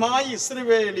என் ஜனமாய்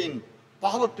இஸ்ரவேலின்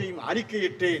பாவத்தையும்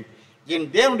அறிக்கையிட்டு என்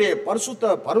தேவனுடைய பரிசுத்த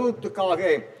பர்வதத்துக்காக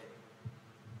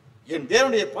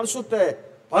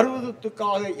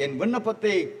என்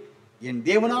விண்ணப்பத்தை என்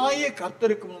தேவனாய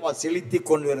கர்த்தருக்கு முன்பாக செலுத்தி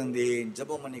கொண்டிருந்தேன்.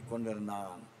 ஜெபம் பண்ணி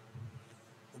கொண்டிருந்தான்.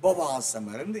 உபவாசம்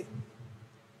இருந்து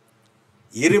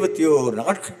 21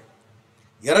 நாட்கள்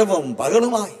இரவும்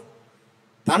பகலுமாய்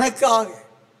தனக்காக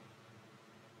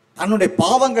தன்னுடைய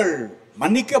பாவங்கள்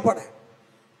மன்னிக்கப்பட,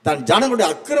 தன் ஜனங்களுடைய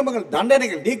அக்கிரமங்கள்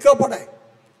தண்டனைகள் நீக்கப்பட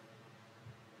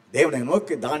தேவனை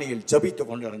நோக்கி தானியேல் ஜெபித்துக்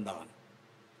கொண்டிருந்தான்.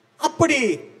 அப்படி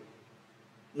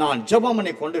நான் ஜெபம்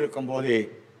பண்ணி கொண்டிருக்கும் போதே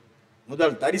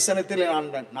முதல் தரிசனத்தில்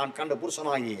நான் கண்ட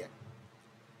புருஷனாகிய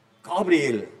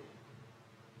காபிரியேல்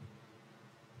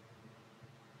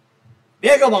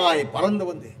வேகமாய் பறந்து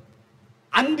வந்து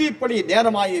அந்திப்படி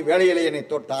நேரமாகி வேலையிலே என்னை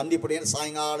தொட்ட. அந்திப்படி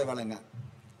சாயங்கால வேலைங்க,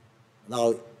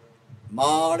 அதாவது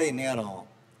மாலை நேரம்,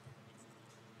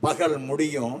 பகல்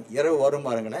முடியும் இரவு வரும்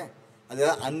பாருங்களேன்,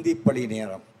 அதுதான் அந்திப்படி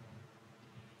நேரம்.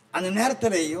 அந்த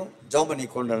நேரத்திலேயும் ஜெபம் பண்ணி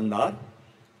கொண்டிருந்தார்.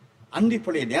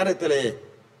 அந்திப்படி நேரத்திலே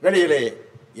வேலையிலே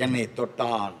என்னை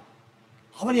தொட்டான்.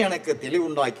 அவன் எனக்கு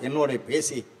தெளிவுண்டாக்கி என்னோட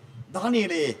பேசி,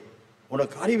 தானியேலே,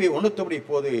 உனக்கு அறிவை உணர்த்தபடி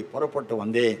இப்போது புறப்பட்டு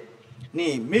வந்தேன். நீ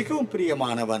மிகவும்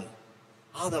பிரியமானவன்,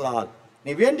 ஆதலால்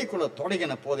நீ வேண்டிக்கொள்ள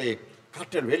தொடங்கின போதே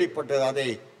கற்றல் வெளிப்பட்டது.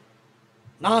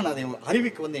 நான் அதை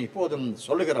அறிவிக்க வந்தேன். இப்போதும்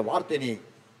சொல்லுகிற வார்த்தை நீ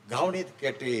கவனித்து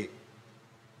கேட்டு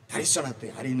தரிசனத்தை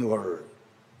அறிந்து கொள்.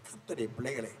 கர்த்தருடைய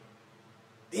பிள்ளைகளே,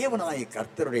 தேவனாய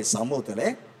கர்த்தருடைய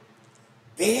சமூகத்தில்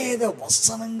வேத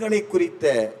வசனங்களை குறித்த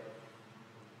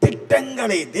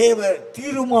திட்டங்களை, தேவ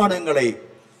தீர்மானங்களை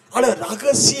அல்லது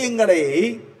ரகசியங்களை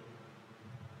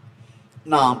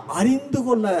நாம் அறிந்து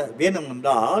கொள்ள வேணும்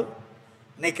என்றால்,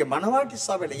 இன்னைக்கு மனவாட்டி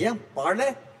சபையில் ஏன் பல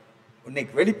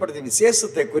இன்னைக்கு வெளிப்படுத்தும்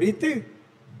விசேஷத்தை குறித்து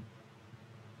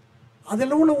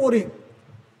அதில் உள்ள ஒரு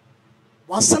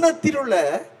வசனத்தில் உள்ள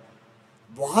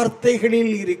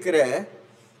வார்த்தைகளில் இருக்கிற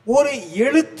ஒரு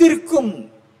எழுத்திற்கும்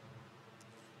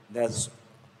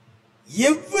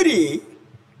every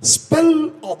spell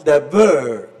of the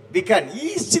word we can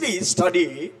easily study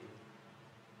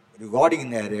regarding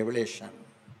the revelation.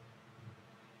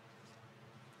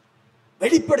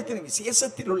 வெளிப்படுத்தின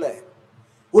விசேஷத்தில் உள்ள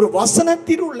ஒரு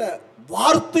வசனத்தில் உள்ள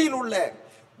வார்த்தையில் உள்ள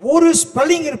ஒரு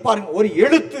ஸ்பெல்லிங் இருப்பாருங்க, ஒரு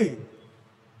எழுத்து,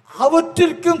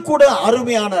 அவற்றிற்கும் கூட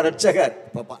அருமையான இரட்சகர்.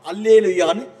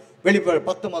 அல்லேலூயான்னு வெளிப்பட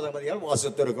 19 அதிகாரம்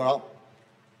வாசித்து இருக்கிறோம்.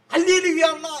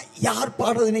 அல்லேலூயான்னா யார்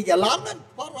பாடுறது? இன்னைக்கு எல்லாரும் தான்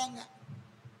பாடுறாங்க.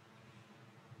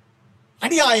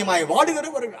 அநியாயமாய்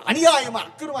வாடுகிறவர்கள், அநியாயமாய்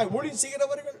அக்கிரமாய் ஊழியம்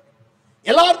செய்கிறவர்கள்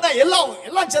எல்லாரும் தான்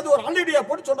எல்லாம் சேர்ந்து ஒரு அல்லேலூயா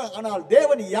போட்டு சொன்னாங்க. ஆனால்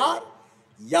தேவன் யார்?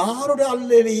 யாருடைய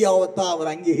அல்லேலூயாவைத்தான்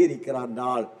அவர்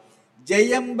அங்கீகரிக்கிறார்?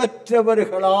 ஜெயம்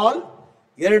பெற்றவர்களால்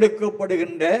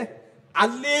எடுக்கப்படுகின்ற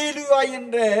அல்லேலூயா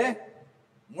என்ற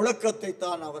முழக்கத்தை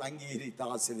தான் அவர் அங்கீகரித்து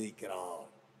ஆசீர்வதிக்கிறார்.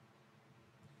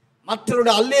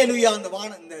 மற்றவருடைய அல்லேலூயா அந்த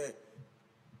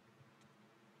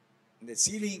இந்த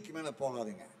சீலிங்க்கு மேல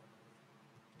போகாதுங்க,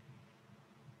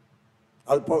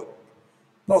 அது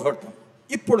போகட்டும்.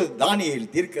 இப்பொழுது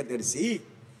தானியேல் தீர்க்கதரிசி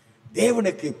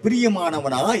தேவனுக்கு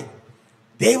பிரியமானவனாய்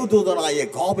தேவதூதனாய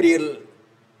காபிரியேல்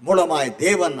மூலமாய்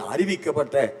தேவன்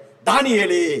அறிவிக்கப்பட்ட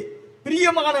தானியேலே,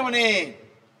 பிரியமானவனே,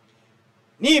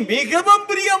 நீ மிகவும்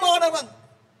பிரியமானவன்.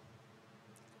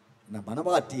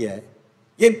 மனவாட்டிய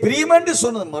என் பிரியம் என்று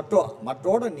சொன்னது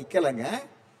மற்றோட நிக்கலங்க.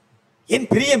 என்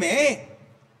பிரியமே,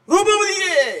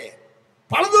 ரூபவதியே,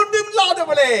 பலதொன்றும்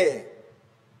இல்லாதவளே,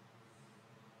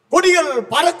 கொடிகள்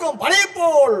பறக்கும் படை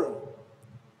போல்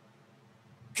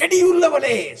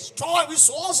கெடியுள்ளவளே,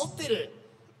 விசுவாசத்தில்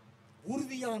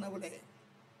உறுதியானவளே,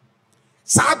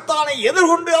 சாத்தானை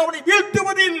எதிர்கொண்டு அவனை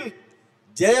வீழ்த்துவதில்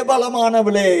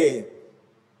ஜெயபலமானவளே.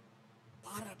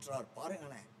 பாராட்டுறார்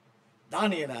பாருங்களேன்,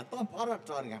 தானியேலை தான்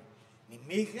பாராட்டுறாருங்க. நீ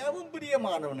மிகவும்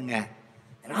பிரியமானவனுங்க.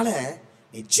 அதனால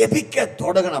நீ ஜெபிக்க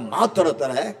தொடங்கின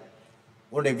மாத்திரத்துல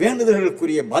உன்னுடைய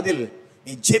வேண்டுதல்களுக்குரிய பதில்.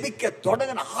 நீ ஜெபிக்க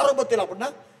தொடங்கின ஆரம்பத்தில் அப்படின்னா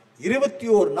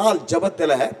 21 நாள்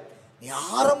ஜபத்துல நீ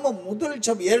முதல்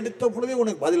ஜபம் எடுத்த பொழுதே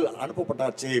உனக்கு பதில்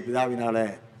அனுப்பப்பட்டாச்சு பிதாவினால.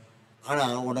 ஆனா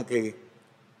உனக்கு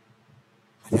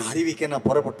அதை அறிவிக்க நான்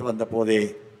புறப்பட்டு வந்த போதே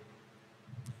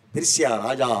பெர்சியா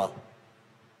ராஜா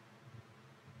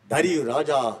தரியு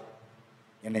ராஜா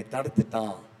என்னை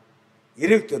தடுத்துட்டான்.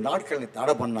 20 நாட்கள்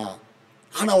தடை பண்ணான்.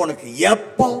 ஆனா உனக்கு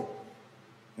எப்போ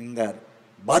இந்த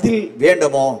பதில்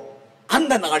வேண்டுமோ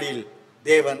அந்த நாளில்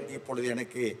தேவன் இப்பொழுது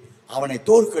எனக்கு அவனை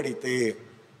தோற்கடித்து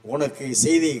உனக்கு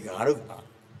செய்தி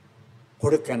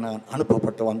கொடுக்க நான்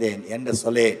அனுப்பப்பட்டு வந்தேன் என்று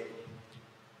சொல்லி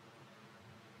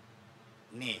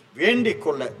நீ வேண்டிக்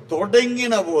கொள்ள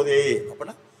தொடங்கின போதே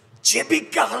அப்படின்னா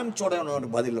ஜெபிக்க ஆரம்பிச்சோட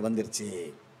பதில் வந்துருச்சு.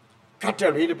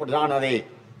 கற்றல் ஈடுபட்டு நான் அதை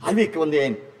அறிவிக்க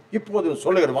வந்தேன். இப்போது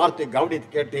சொல்லுகிற வார்த்தை கவனித்து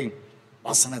கேட்டு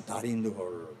வசனத்தை அறிந்து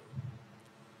கொள்,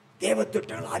 தேவ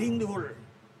திட்டங்கள் அறிந்து கொள்.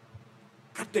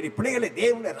 கர்த்தரி பிள்ளைகளை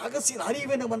தேவனுடைய ரகசியம் அறிய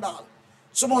வேண்டும் என்றால்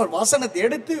சும்மா ஒரு வசனத்தை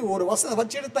எடுத்து ஒரு வசனம்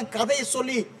வச்சு எடுத்த கதையை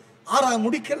சொல்லி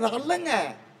முடிக்கிறது அல்லங்க.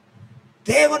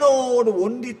 தேவனோடு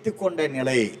ஒன்றித்து கொண்ட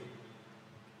நிலை,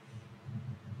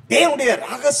 தேவனுடைய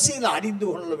ரகசியம் அறிந்து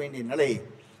கொள்ள வேண்டிய நிலை.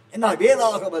 என்ன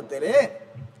வேதாகமத்திலே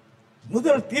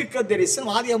முதல் தீர்க்க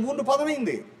தரிசனம் ஆதியாகமம்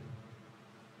 3:15,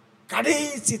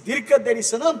 கடைசி தீர்க்க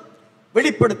தரிசனம்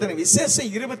வெளிப்படுத்தின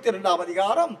விசேஷம் 22ஆம்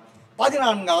அதிகாரம்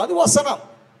 14வது வசனம்.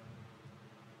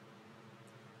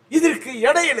 இதற்கு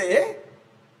இடையிலே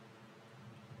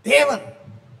தேவன்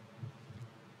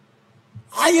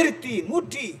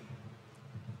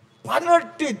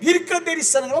 1118 தீர்க்க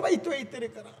தரிசனங்களை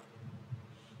வைத்திருக்கிறார்.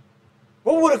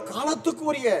 ஒவ்வொரு காலத்துக்கு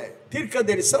உரிய தீர்க்க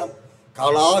தரிசனம்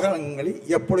காலாகலங்களில்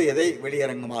எப்பொழுது எதை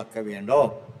வெளியரங்கமாக்க வேண்டும்.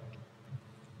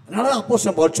 அதனால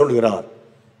அப்போஸ்தலன் பவுல் சொல்லுகிறார்,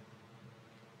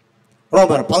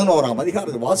 ரோமர் 11ஆம்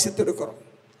அதிகாரத்தை வாசித்து இருக்கிறோம்,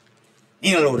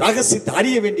 நீங்கள் ஒரு ரகசியத்தை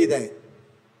அறிய வேண்டியதை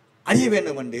அறிய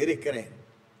வேண்டும் என்று இருக்கிறேன்.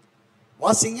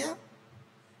 வாசிங்க,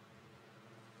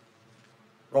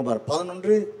 ரோமர்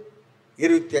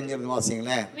 11:25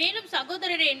 வாசிங்களேன். மேலும்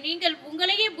சகோதரரே, நீங்கள்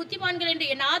உங்களையே புத்திமான்கள் என்று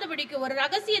எண்ணாதபடிக்கு ஒரு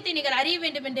ரகசியத்தை நீங்கள் அறிய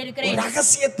வேண்டும் என்று இருக்கிறேன்.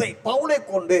 ரகசியத்தை பவுலை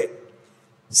கொண்டு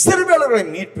சிறுவேலர்களை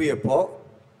மீட்பு எப்போ,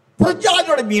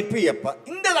 பிரஜாதியோட மீட்பு எப்ப,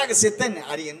 இந்த ரகசியத்தை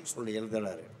அறியன்னு சொல்லி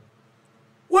எழுதுறாரு.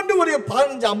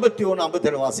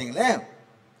 1:15-51-57 வாசிங்களேன்.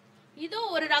 இதோ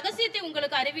ஒரு ரகசியத்தை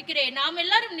உங்களுக்கு அறிவிக்கிறேன், நாம்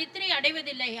எல்லாரும் நித்திரை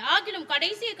அடைவதில்லை, ஆகிலும்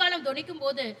கடைசி காலம் தொனிக்கும்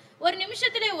போது ஒரு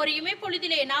நிமிஷத்திலே ஒரு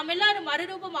இமைப்பொழுதிலே நாம் எல்லாரும்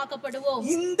மறுரூபமாக்கப்படுவோம்.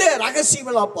 இந்த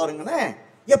ரகசியம் பாருங்களேன்,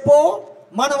 எப்போ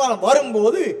மணவாளன்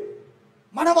வரும்போது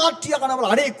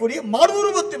மணவாட்டியானவள் அடையக்கூடிய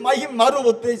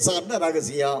மறுரூபத்தை சார்ந்த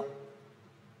ரகசியம்.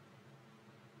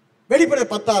 வெளிப்படை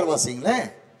 10 வாசிங்களேன்.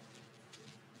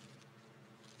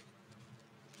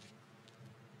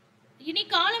 இனி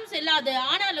காலம் செல்லாது,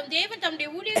 ஆனாலும் தேவன் தம்முடைய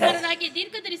ஊழியக்காரராகிய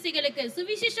தீர்க்கதரிசிகளுக்கு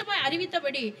சுவிசேஷமாய்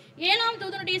அறிவித்தபடி 7ஆம்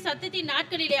தூதனுடைய சத்தத்தின்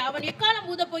நாட்களிலே அவன் எக்காலம்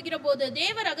ஊத போகிற போது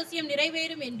தேவ ரகசியம்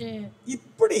நிறைவேறும் என்று.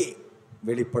 இப்படி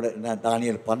வெளிப்பட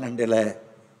தானியேல்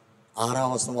 12:6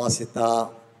 வசனம் வாசித்தா,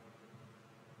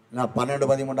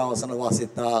 12-13 வசனம்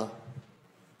வாசித்தா,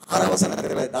 6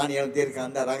 வசனத்தில் தானியேல் தீர்க்க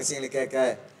அந்த ரகசியங்களை கேட்க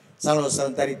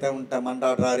சர்வவசனம் தரித்தவன்கிட்ட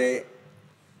மன்றாடுறாரு.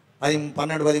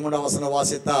 12, 13 வசனம்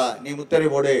வாசித்தா நீ முத்திரை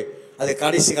போடு, அது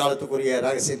கடைசி காலத்துக்குரிய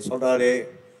ரகசியம் சொல்றாரு.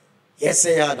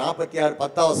 ஏசாயா 46,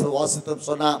 10 வசனம் வாசித்தோம்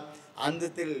சொன்னா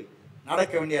அந்தத்தில்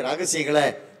நடக்க வேண்டிய ரகசியங்களை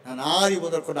நான் ஆதி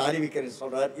முதல் கொண்டு அறிவிக்கிறேன்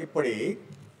சொல்றார். இப்படி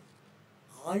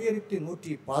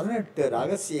 1118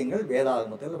 ரகசியங்கள்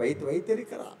வேதாகமத்தில்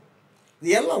வைத்திருக்கிறார்.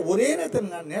 இது எல்லாம் ஒரே நேரத்தில்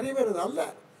நிறைவேறது அல்ல.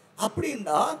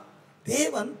 அப்படின்னா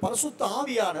தேவன் பரிசுத்த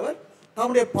ஆவியானவர்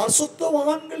நம்முடைய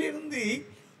பரிசுத்தவான்களிலிருந்து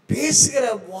பேசுகிற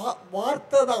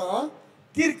வார்த்தை தான்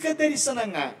தீர்க்க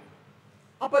தரிசனங்க.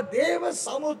 அப்ப தேவ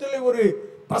சமூகத்தில் ஒரு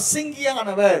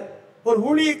பிரசங்கியானவர், ஒரு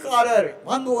ஊழியக்காரர்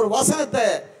வந்து ஒரு வசனத்தை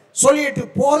சொல்லிட்டு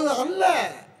போறது அல்ல.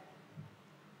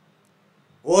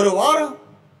 ஒரு வாரம்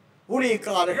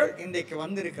ஊழியக்காரர்கள் இன்றைக்கு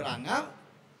வந்திருக்கிறாங்க.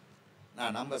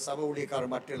 நான் நம்ம சபை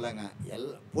ஊழியக்காரர் மட்டும் இல்லைங்க,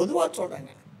 எல்லாம் பொதுவாக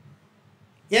சொல்றேங்க.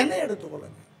 என்ன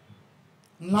எடுத்துக்கொள்ளுங்க,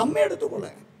 நம்ம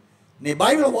எடுத்துக்கொள்ளுங்க. நீ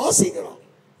பைபிளை வாசிக்கிறோம்,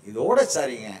 இதோட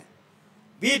சரிங்க.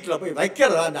 வீட்டில் போய்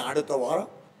வைக்கிறதா இந்த அடுத்த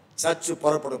வாரம் சர்ச்சு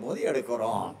புறப்படும் போது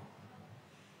எடுக்கிறோம்.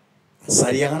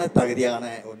 சரியான தகுதியான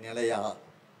ஒரு நிலையா?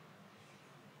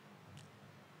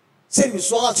 சரி,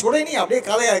 விசுவாசியோட நீ அப்படியே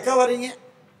கதையாக்க வர்றீங்க.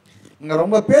 இங்க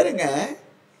ரொம்ப பேருங்க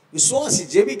விசுவாசி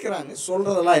ஜெபிக்கிறாங்க.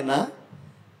 சொல்றதெல்லாம் என்ன,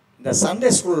 இந்த சண்டே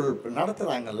ஸ்கூல்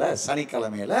நடத்துறாங்கல்ல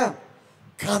சனிக்கிழமையில,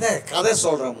 கதை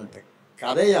சொல்றோம்ட்டு.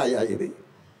 கதையாயா இது?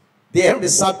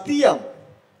 தேவனுடைய சத்தியம்.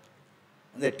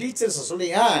 அந்த டீச்சர்ஸ்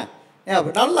சொல்லிங்க,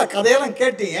 நல்லா கதையெல்லாம்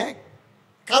கேட்டீங்க,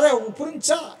 கதை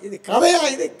புரிஞ்சா? இது கதையா?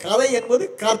 இது கதை என்பது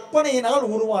கற்பனையினால்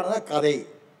உருவானதா கதை.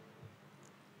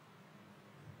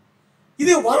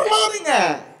 இது வரலாறுங்க.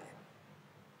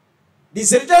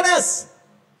 This written as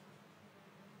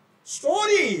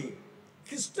story,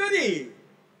 history.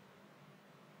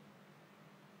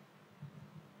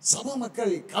 சபை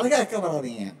மக்கள் கலகாக்க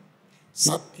வராதீங்க.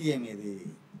 சத்தியம் இது.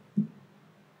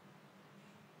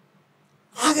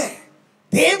 ஆக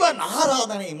தேவன்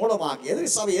ஆராதனை மூலமாக எதிரி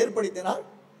சபை ஏற்படுத்தினார்.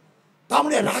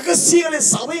 தம்முடைய ரகசியங்களை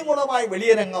சபை மூலமாய்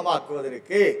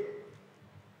வெளியரங்கமாக்குவதற்கு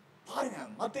பாருங்க.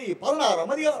 மத்தேயு 16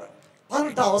 அதிகாரம்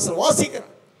 18 வசனம்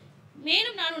வாசிக்கிறேன்.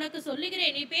 மேலும் நான் உனக்கு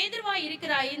சொல்லுகிறேன், நீ பேதுருவாய்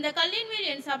இருக்கிறாய், இந்த கல்லின் மேல்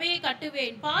என் சபையை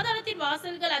கட்டுவேன், பாதாளத்தின்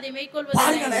வாசல்கள் அதை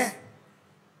மேற்கொள்வதில்லை.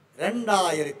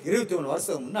 2021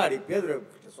 வருஷம் முன்னாடி பேதுரு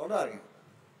சொல்றாருங்க,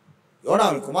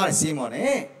 யோனாவின் குமாரன் சீமோனே,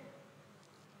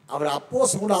 அவர்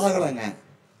அப்போஸ் கூட ஆகலைங்க,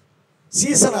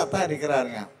 சீசனா தான்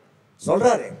இருக்கிறாருங்க.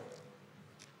 சொல்றாரு,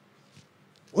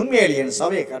 உண்மையில் என்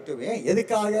சபையை கட்டுவேன்.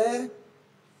 எதுக்காக?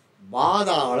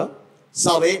 பாதாளம்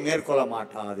சபை மேற்கொள்ள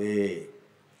மாட்டாது.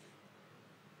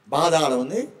 பாதாளம்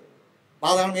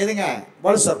எதுங்க?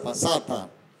 வலுசற்பம், சாத்தான்.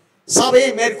 சபையை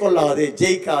மேற்கொள்ளாது,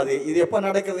 ஜெயிக்காது. இது எப்ப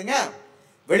நடக்குதுங்க?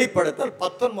 வெளிப்படுத்தல்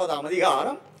 19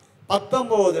 அதிகாரம்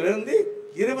 19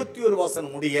 21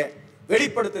 வசனம் முடிய,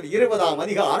 வெளிப்படுத்தல் 20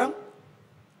 அதிகாரம்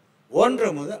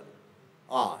 1 முதல்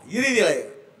இறுதியில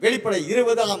வெளிப்படை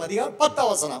 20 அதிகாரம் 10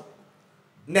 வசனம்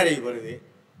நிறைவு வருது.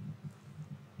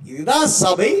 இதுதான்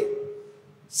சபை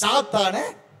சாத்தான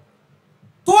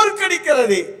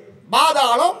தோற்கடிக்கிறது.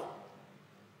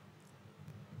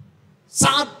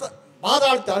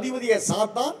 பாதாளத்து அதிபதிய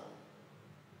சாத்தான்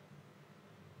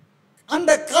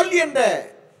அந்த கல் என்ற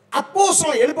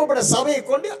அப்போஸ்தலன் எழுப்பப்பட்ட சபையை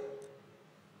கொண்டு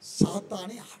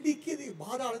சாத்தானை அடிக்குது,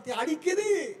 பாதாளத்தை அடிக்குது.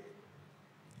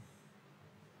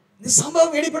 இந்த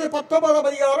சம்பவம் வெளிப்படை 19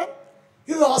 அதிகாரம்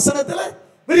 20 வசனத்துல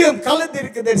மிருகம்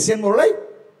கலந்திருக்கு தரிசனங்களை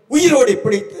உயிரோடு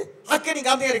பிடித்து அக்கினி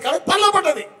காந்திகால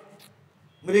தள்ளப்பட்டது.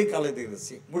 மிருக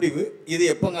கலந்திருச்சு முடிவு. இது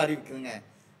எப்பங்க அறிவிக்குதுங்க?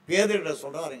 பேதுருட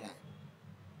சொல்றாருங்க.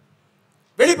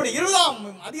 வெளிப்படை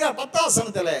 20 அதிகாரம் 10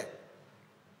 வசனத்துல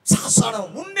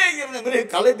சாசானம் முன்னே இருந்த மிருக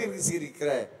கலந்திருச்சு இருக்கிற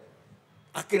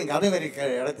அக்கினி கதம் இருக்கிற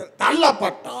இடத்துல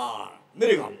தள்ளப்பட்டான்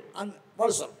மிருகம். அந்த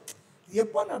வருஷம்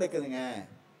எப்ப நடக்குதுங்க?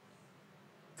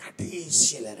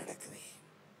 கடைசியில நடக்குது.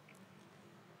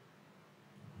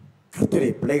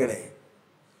 கர்த்தருடைய பிள்ளைகளே,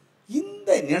 இந்த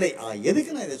நிலை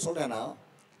எதுக்கு நான் இதை சொல்றேன்னா,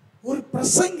 ஒரு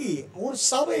பிரசங்கி, ஒரு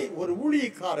சபை, ஒரு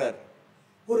ஊழியக்காரர்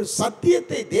ஒரு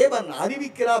சத்தியத்தை தேவன்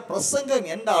அறிவிக்கிறார். பிரசங்கம்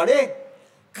என்றாலே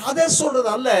கதை சொல்றது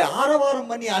அல்ல, ஆரவாரம்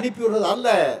பண்ணி அனுப்பிவிடுறது அல்ல.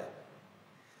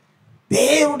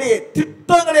 தேவனுடைய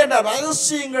திட்டங்கள் என்ற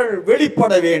ரகசியங்கள்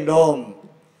வெளிப்பட வேண்டும்.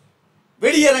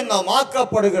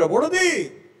 வெளியரங்கமாக்கப்படுகிற பொழுது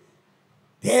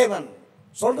தேவன்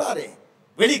சொல்றாரு,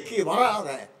 வெளிக்கு வராத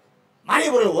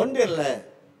மறைபொருள் ஒன்று இல்லை,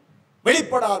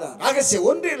 வெளிப்படாத ரகசியம்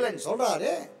ஒன்று இல்லைன்னு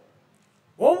சொல்றாரு.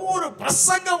 ஒவ்வொரு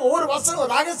பிரசங்கம், ஒவ்வொரு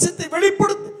வசனம் ரகசியத்தை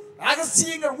வெளிப்படுத்து.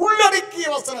 ரகசியங்கள் உள்ளடக்கிய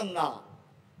வசனம் தான்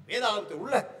வேதாகமத்தில்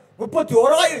உள்ள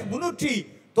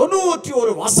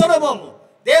 31,391 வசனமும்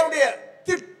தேவனுடைய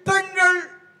திட்டங்கள்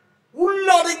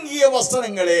உள்ளடங்கிய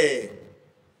வசனங்களே.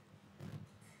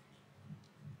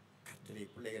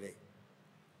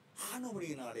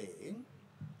 ஆனபடியினாலே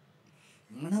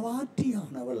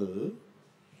மணவாட்டியானவள்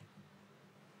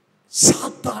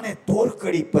சாத்தானை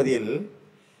தோற்கடிப்பதில்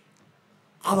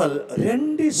அவள்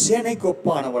 2 சேனைக்கு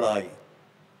ஒப்பானவளாய்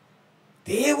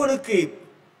தேவனுடைய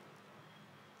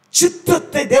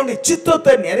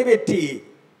சித்தத்தை நிறைவேற்றி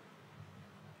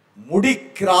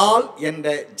முடிக்கிறாள் என்ற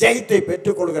ஜெயத்தை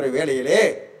பெற்றுக் கொள்கிற வேளையிலே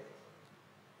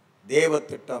தேவ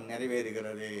திட்டம்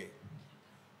நிறைவேறுகிறது.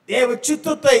 தேவ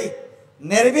சித்தத்தை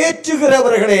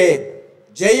நிறைவேற்றுகிறவர்களே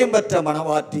ஜெயம் பெற்ற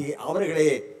மணவாட்டி,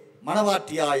 அவர்களே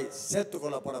மணவாட்டியாய் சேர்த்துக்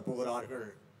கொள்ளப்பட போகிறார்கள்.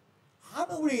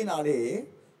 ஆனவழியினாலே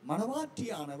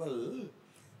மணவாட்டியானவள்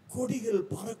கொடிகள்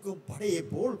பறக்கும் படையை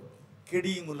போல்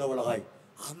கெடியும் உள்ளவளாய்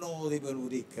அனோதிபல்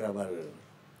உதிக்கிறவள்.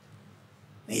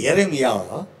 எரேமியா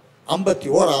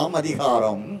 51ஆம்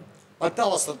அதிகாரம்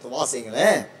 10ஆம் வசனத்தை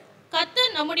வாசிங்களேன்.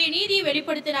 கர்த்தர் நம்முடைய நீதியை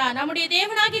வெளிப்படுத்தினார், நம்முடைய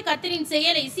தேவனாகிய கர்த்தரின்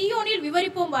செயலை சீயோனில்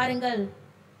விவரிப்போம் வாருங்கள்.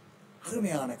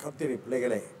 அருமையான கர்த்தருடைய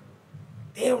பிள்ளைகளே,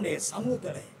 தேவனுடைய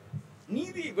சமூகத்திலே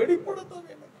நீதியை வெளிப்படுத்த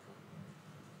வேண்டும்.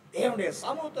 தேவனுடைய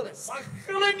சமூகத்திலே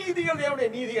சகல நீதிகள், தேவனுடைய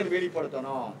நீதிகள்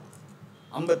வெளிப்படுத்தணும்.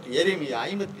 எரேமியா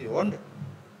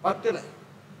 51:10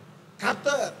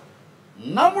 கர்த்தர்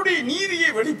நம்முடைய நீதியை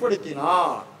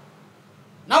வெளிப்படுத்தினார்,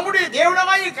 நம்முடைய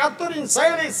தேவனாகிய கர்த்தரின்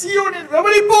செயலை சீயோனில்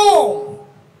விவரிப்போம்.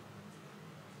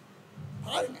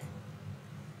 பாருங்க,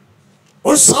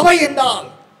 ஒரு சபை என்றால்,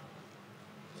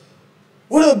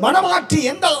 ஒரு மணவாட்டி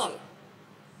என்றால்,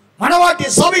 மணவாட்டி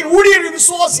சபையின் ஊழியர்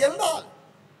விசுவாசி என்றால்,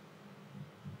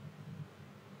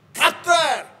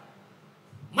 கர்த்தர்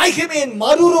மகிமையின்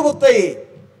மறுரூபத்தை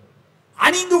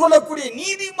அணிந்து கொள்ளக்கூடிய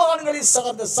நீதிமான்களை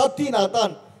சார்ந்த சத்தியினால்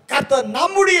தான் கர்த்தர்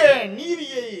நம்முடைய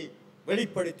நீதியை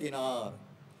வெளிப்படுத்தினார்.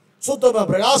 சுத்தமான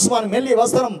பிரகாசமான மெல்லிய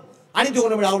வஸ்திரம் அணிந்து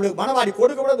கொள்ள அவளுக்கு மணவாட்டி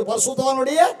கொடுக்கப்படாது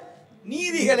பரிசுத்தவானுடைய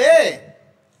நீதிகளே.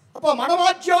 அப்ப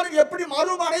மணவாட்டியாளர் எப்படி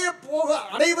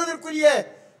அடைவதற்குரிய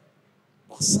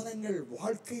வசனங்கள்,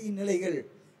 வாழ்க்கை நிலைகள்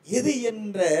எது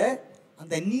என்ற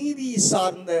அந்த நீதி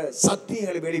சார்ந்த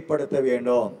சத்தியங்களை வெளிப்படுத்த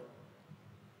வேண்டும்.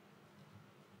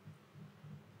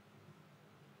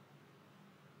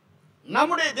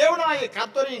 நம்முடைய தேவனாகிய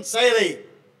கர்த்தரின் செயலை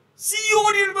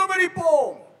சீயோனில்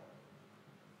விவரிப்போம்.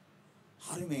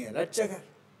 அருமைய இரட்சகர்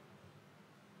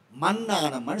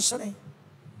மண்ணான மனுஷனை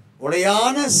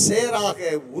உடையான சேராக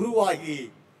உருவாகி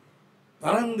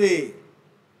பறந்து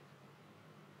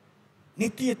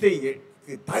நித்தியத்தை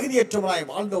தகுதியற்றவனாய்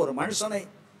வாழ்ந்த ஒரு மனுஷனை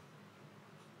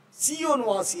சீயோன்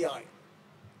வாசியாய்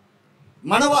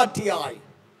மணவாட்டியாய்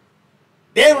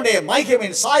தேவனுடைய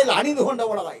மகிமையின் சாயல் அணிந்து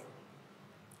கொண்டவளாய்,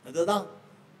 அதுதான்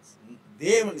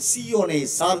தேவன் சீயோனை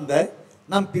சார்ந்த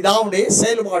நம் பிதாவுடைய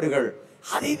செயல்பாடுகள்.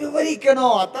 அதை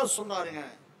விவரிக்கணும். அதான் சொன்னாருங்க,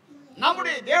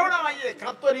 நம்முடைய தேவனாகிய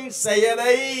கர்த்தரின்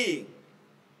செயலை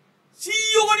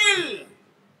சீயோனில்.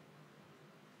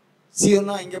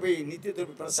 சீயோன்னா இங்க போய்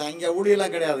நித்தியத்திற்கு பிரச அங்க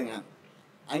ஊழியெல்லாம் கிடையாதுங்க.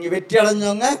 அங்க வெற்றி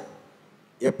அடைஞ்சவங்க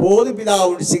எப்போதும்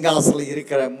பிதாவுடைய சிங்காசனம்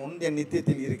இருக்கிற முந்தைய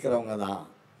நித்தியத்தில் இருக்கிறவங்க தான்.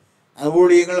 அந்த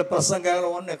ஊழியங்கள்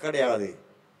பிரசங்கங்கள் ஒண்ணு கிடையாது.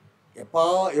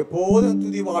 எப்போதும்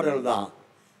துதிபாடல் தான்,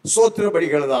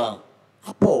 சோத்திரபடிகள் தான்.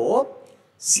 அப்போ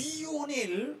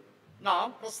சீயோனில்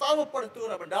நாம்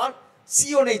பிரஸ்தாபப்படுத்துகிறோம் என்றால்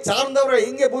சீயோனை சார்ந்தவர்கள்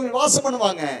எங்கே பூமி வாசம்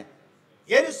பண்ணுவாங்க?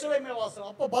 எருசலேமில் வாசம்.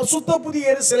 அப்போ பரிசுத்த புதிய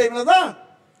எருசலேமில் தான்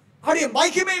அவருடைய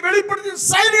மகிமை வெளிப்படுத்தி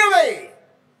செயல்களை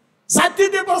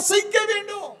சத்தியத்தை பிரசங்கிக்க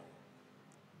வேண்டும்.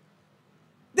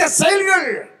 இந்த செயல்கள்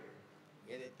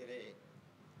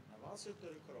வாசித்து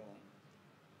இருக்கிறோம்.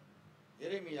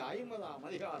 எரேமியா 50ஆம்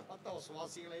அதிகாரம் 10ஆம்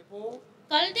வாசிகளை போ.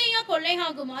 கல்தேயா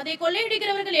கொள்ளையாகும், அதை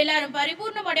கொள்ளையிடுகிறவர்கள் எல்லாரும்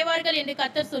பரிபூர்ணம் அடைவார்கள் என்று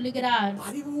கர்த்தர் சொல்லுகிறார்.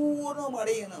 பரிபூர்ணம்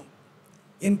அடையணும்.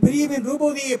 என் பிரியவின்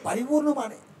ரூபதியை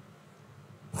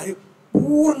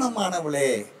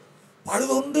பரிபூர்ணமானவளே,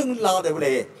 பழுதொன்றும்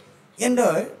இல்லாதவளே என்று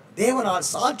தேவனால்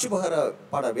சாட்சி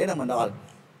பகரப்பட வேண்டும் என்றால்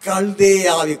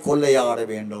கல்தேயாவை கொள்ளையாட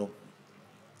வேண்டும்.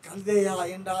 கல்தேயா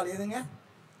என்றால் எதுங்க?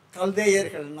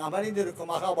 கல்தேயர்கள் நாம்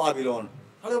அறிந்திருக்கும் மகாபாபிலோன்,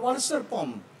 அது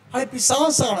வலுசற்பம், அது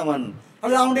பிசாசானவன்,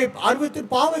 அது அவனுடைய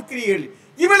அருவத்தின் பாவக்கிரிகள்,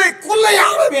 இவளை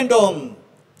கொள்ளையாட வேண்டும்,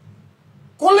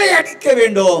 கொள்ளையடிக்க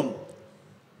வேண்டும்,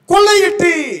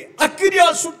 கொள்ளையிட்டு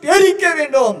அக்கிரியால் சுட்டு எரிக்க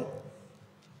வேண்டும்.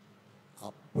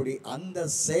 அப்படி அந்த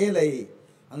செயலை,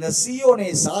 அந்த சீயோனை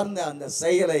சார்ந்த அந்த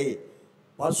செயலை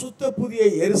பரிசுத்த புதிய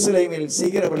எருசலேமில்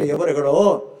செய்கிறவர்கள் எவர்களோ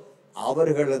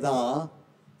அவர்கள் தான்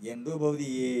என்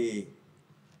ரூபவதியே,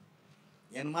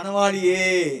 என் மணவாளியே,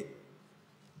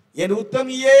 என்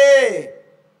உத்தமியே,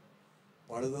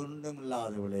 பழுதொன்றும்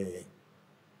இல்லாதவளே,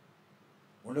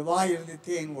 உன் வாயிலிருந்து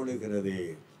தேன் ஒழுகிறது,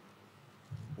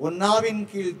 உன் நாவின்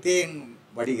கீழ் தேன்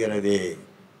வடிகிறது,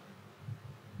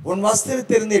 உன்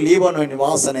வஸ்திரத்திலிருந்து லீபனோன்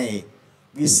வாசனை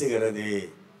வீசுகிறது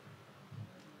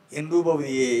என்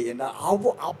ரூபவதியே என்ற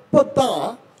அப்பத்தான்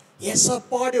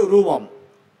ஏசப்பாடு ரூபம்.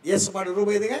 ஏசப்பாடு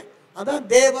ரூபம் எதுங்க? அதான்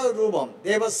தேவ ரூபம்,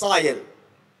 தேவ சாயல்.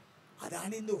 அதை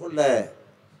அணிந்து கொள்ள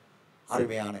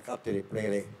அருமையான கர்த்தருடைய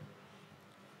பிள்ளைகளே,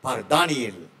 பாரு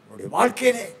தானியேல்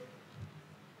வாழ்க்கையிலே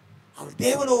அவர்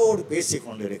தேவனோடு பேசிக்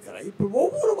கொண்டிருக்கிறார். இப்ப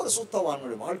ஒவ்வொரு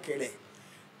பரிசுத்தவானுடைய வாழ்க்கையிலே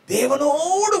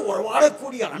தேவனோடு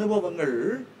வாழக்கூடிய அனுபவங்கள்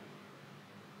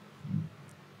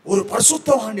ஒரு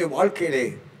பரிசுத்தவானுடைய வாழ்க்கையிலே,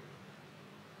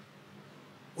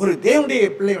 ஒரு தேவனுடைய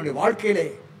பிள்ளைகளுடைய வாழ்க்கையிலே,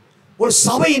 ஒரு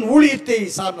சபையின் ஊழியத்தை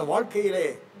சார்ந்த வாழ்க்கையிலே,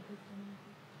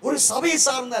 ஒரு சபை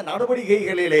சார்ந்த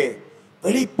நடவடிக்கைகளிலே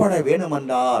வெளிப்பட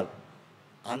வேண்டுமென்றால்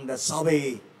அந்த சபை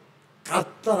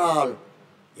கர்த்தரால்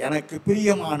எனக்கு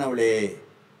பிரியமானவளே,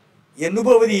 என்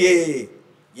உபவதியே,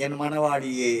 என்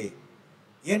மனவாடியே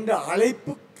என்று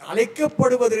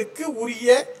அழைக்கப்படுவதற்கு உரிய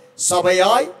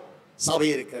சபையாய் சபை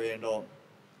இருக்க வேண்டும்.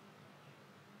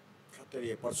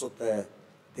 கர்த்தருடைய பரிசுத்த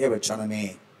தேவச்சனமே,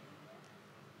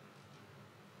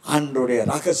 ஆண்டவருடைய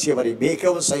ரகசிய வரை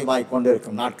மிகவும் செய்வாய்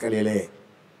கொண்டிருக்கும் நாட்களிலே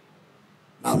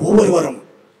நாம் ஒவ்வொருவரும்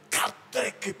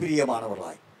கர்த்தருக்கு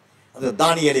பிரியமானவர்களாய், அது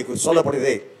தானியேலை குறித்து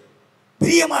சொல்லப்படுது.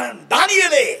 பிரியமான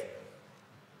தானியேலே,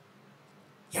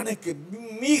 எனக்கு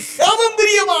மிகவும்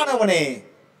பிரியமானவனே.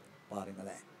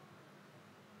 பாருங்களேன்,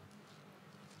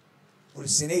 ஒரு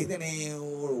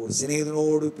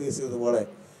சிநேகிதனோடு பேசுவது போல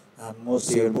நான்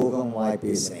மோசேயோடு முகமாய்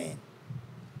பேசினேன்.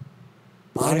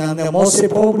 பாருங்க, அந்த மோசே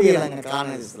போக முடியல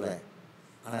காரணத்துல,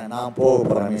 ஆனா நான் போக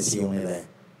போறேன் சீயோனில.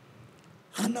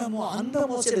 அந்த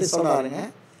மோசே சொல்றாருங்க,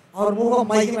 அவர் முகம்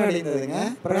மகிமை அடைந்ததுங்க,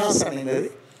 பிரகாசம் அடைந்தது.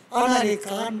 ஆனா நீ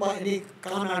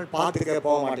காணால் பார்த்துக்க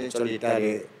போக மாட்டேன்னு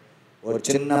சொல்லிட்டாரு. ஒரு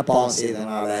சின்ன பாவம்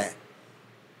செய்தனால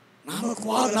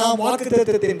நாம்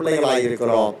வாக்குத்தத்தத்தின் பிள்ளைகளாக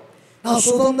இருக்கிறோம், நாம்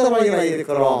சுதந்திரவாதிகளாக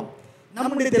இருக்கிறோம்.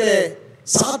 நம்மிடத்திலே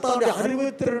சாத்தானுடைய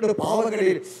 62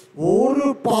 பாவங்களில் ஒரு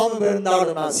பாவம்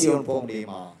இருந்தாலும் நான் சீயோன் போக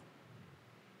முடியுமா?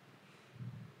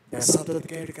 சத்தத்தை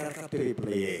கேட்கிற கர்த்தருடைய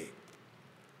பிள்ளையே,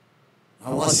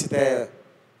 நான் வாசித்த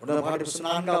 4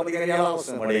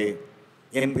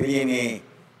 என் பிரியனே,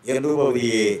 என்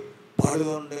உபவதியே,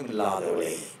 பழுதொன்றும்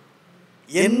இல்லாதவளே,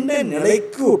 எந்த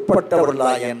நிலைக்கு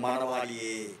உட்பட்டவர்களா என்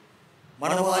மனவாளியே,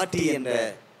 மனவாட்டி என்ற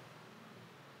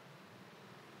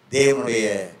தேவனுடைய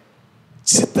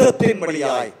சித்தத்தின்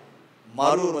வழியாய்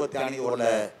மறு உருவத்தை அணிந்து கொள்ள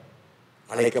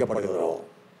அழைக்கப்படுகிறோம்.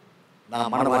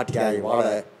 நாம் மனவாட்டியாய் வாழ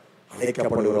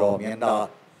அழைக்கப்படுகிறோம் என்றால்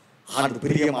ஆண்டு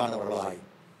பிரியமானவர்களாய்,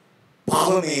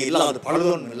 பாவமே இல்லாத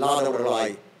பழுதொன்றும்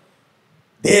இல்லாதவர்களாய்,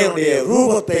 தேவனுடைய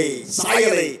ரூபத்தை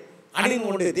சாயலை அணிந்து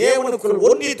கொண்டு தேவனுக்குள்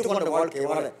ஒன்றித்துக் கொண்ட வாழ்க்கை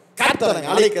வாழ கர்த்தர்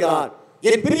அழைக்கிறார்.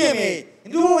 என் பிரியமே,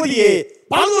 இந்துவதியே,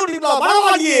 பழுதொன்றில்லா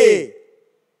மனவாளியே,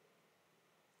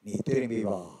 நீ திரும்பி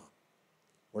வா.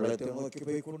 உலகத்தை நோக்கி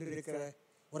போய் கொண்டிருக்கிற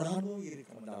ஒரு அனுபவம்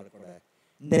இருக்கிறால் கூட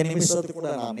இந்த நிமிஷத்துக்கு கூட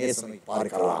நாம் நேசமை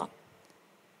பார்க்கலாம்.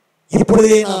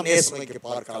 இப்பொழுதே நாம் நேசமைக்கு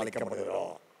பார்க்க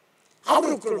அழைக்கப்படுகிறோம்.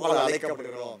 அவருக்குள் வாழ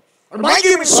அழைக்கப்படுகிறோம்.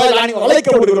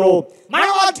 அழைக்கப்படுகிறோம்.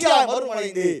 மனவாட்டியாய்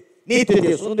மறுமடைந்து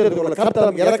நீதியை சுதந்திரத்துக்குள்ள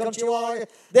கர்த்தர் இரக்கம் செய்வாய்.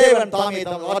 தேவன் தாமே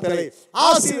தம் வார்த்தைகளை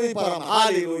ஆசீர்வதிப்பாராம்.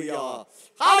 ஹalleluya,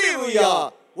 ஹalleluya.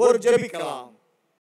 ஒரு ஜெபிக்கலாம்.